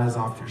get your eyes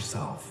off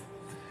yourself.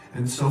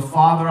 And so,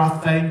 Father, I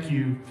thank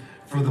you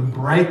for the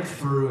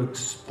breakthrough,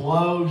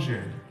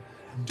 explosion,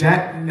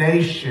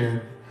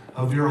 detonation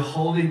of your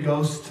Holy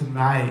Ghost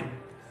tonight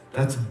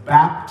that's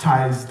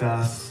baptized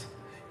us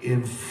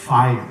in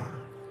fire.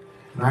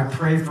 And I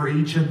pray for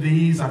each of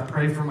these. I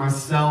pray for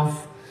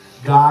myself,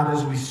 God,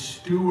 as we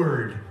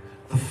steward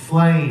the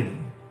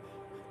flame.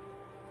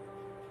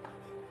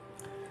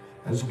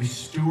 As we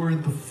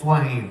steward the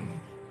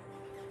flame,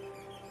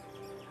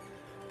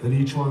 that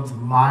each one's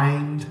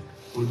mind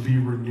would be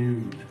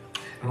renewed.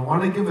 And I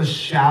want to give a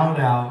shout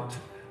out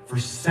for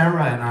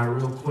Sarah and I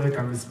real quick.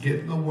 I'm just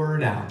getting the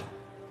word out.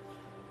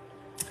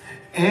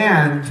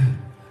 And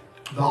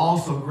the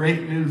also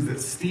great news that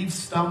Steve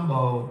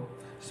Stumbo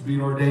is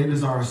being ordained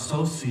as our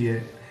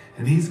associate,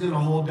 and he's going to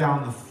hold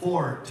down the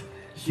fort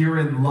here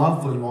in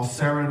Loveland while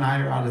Sarah and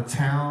I are out of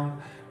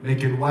town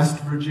making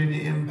West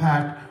Virginia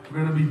impact.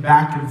 We're going to be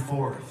back and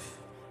forth.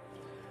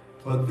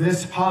 But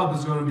this hub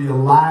is going to be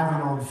alive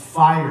and on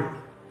fire,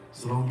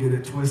 so don't get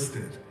it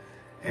twisted.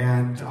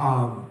 And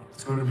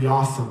it's going to be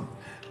awesome.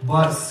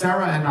 But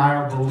Sarah and I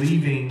are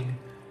believing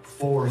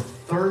for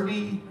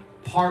 30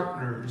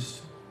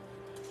 partners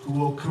who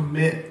will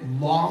commit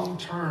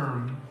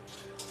long-term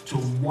to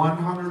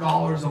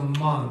 $100 a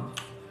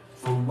month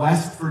for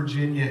West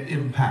Virginia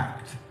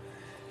impact.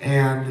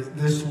 And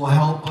this will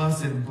help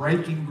us in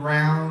breaking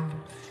ground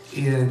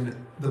in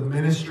the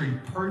ministry,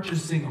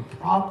 purchasing a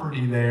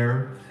property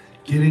there,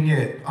 getting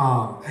it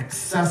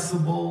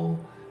accessible,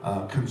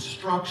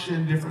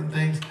 construction, different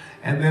things.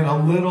 And then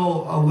a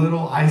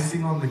little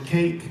icing on the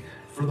cake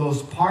for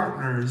those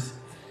partners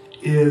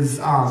is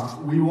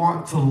we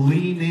want to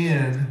lean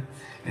in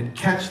and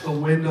catch the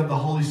wind of the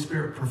Holy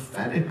Spirit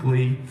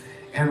prophetically,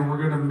 and we're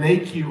going to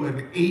make you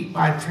an 8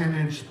 by 10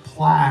 inch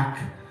plaque,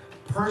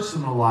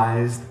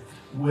 personalized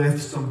with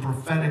some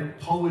prophetic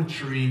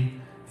poetry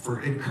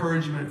for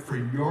encouragement for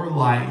your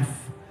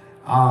life,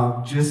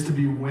 just to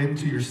be wind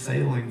to your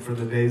sailing for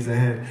the days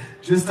ahead,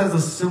 just as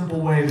a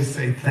simple way to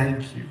say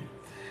thank you.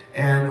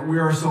 And we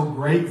are so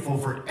grateful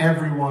for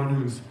everyone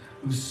who's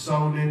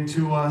sown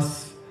into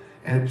us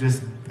and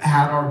just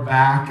had our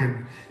back,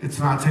 and it's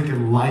not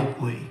taken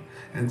lightly.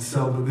 And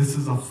so, but this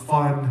is a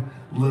fun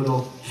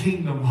little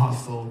kingdom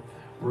hustle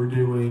we're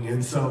doing.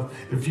 And so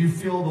if you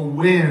feel the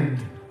wind,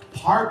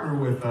 partner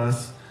with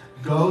us.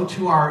 Go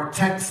to our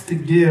text to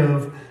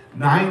give,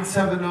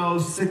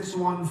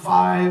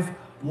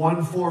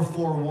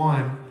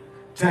 970-615-1441.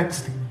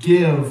 Text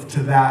give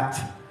to that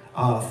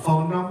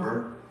phone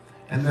number,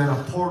 and then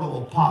a portal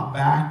will pop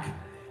back,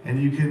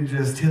 and you can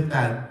just hit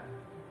that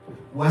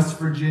West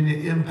Virginia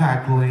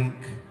impact link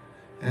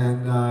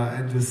and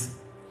just,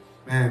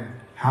 man,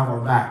 have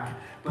our back.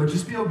 But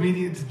just be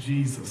obedient to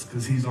Jesus,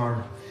 because he's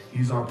our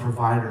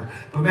provider.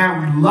 But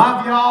man, we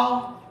love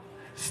y'all.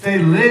 Stay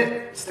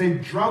lit, stay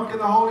drunk in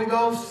the Holy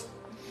Ghost,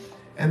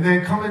 and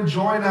then come and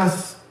join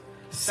us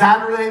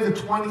Saturday the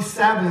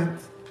 27th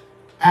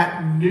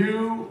at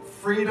New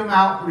Freedom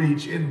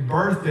Outreach in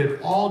Berthoud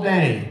all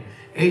day.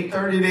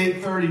 8:30 to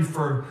 8:30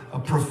 for a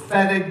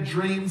prophetic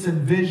dreams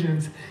and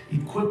visions,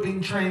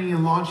 equipping, training,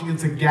 and launching.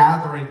 It's a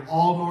gathering,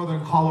 all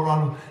northern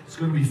Colorado. It's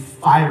going to be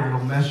fire.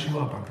 It'll mess you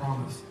up, I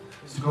promise.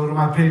 So go to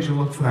my page and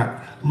look for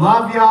that.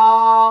 Love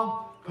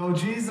y'all. Go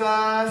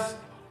Jesus.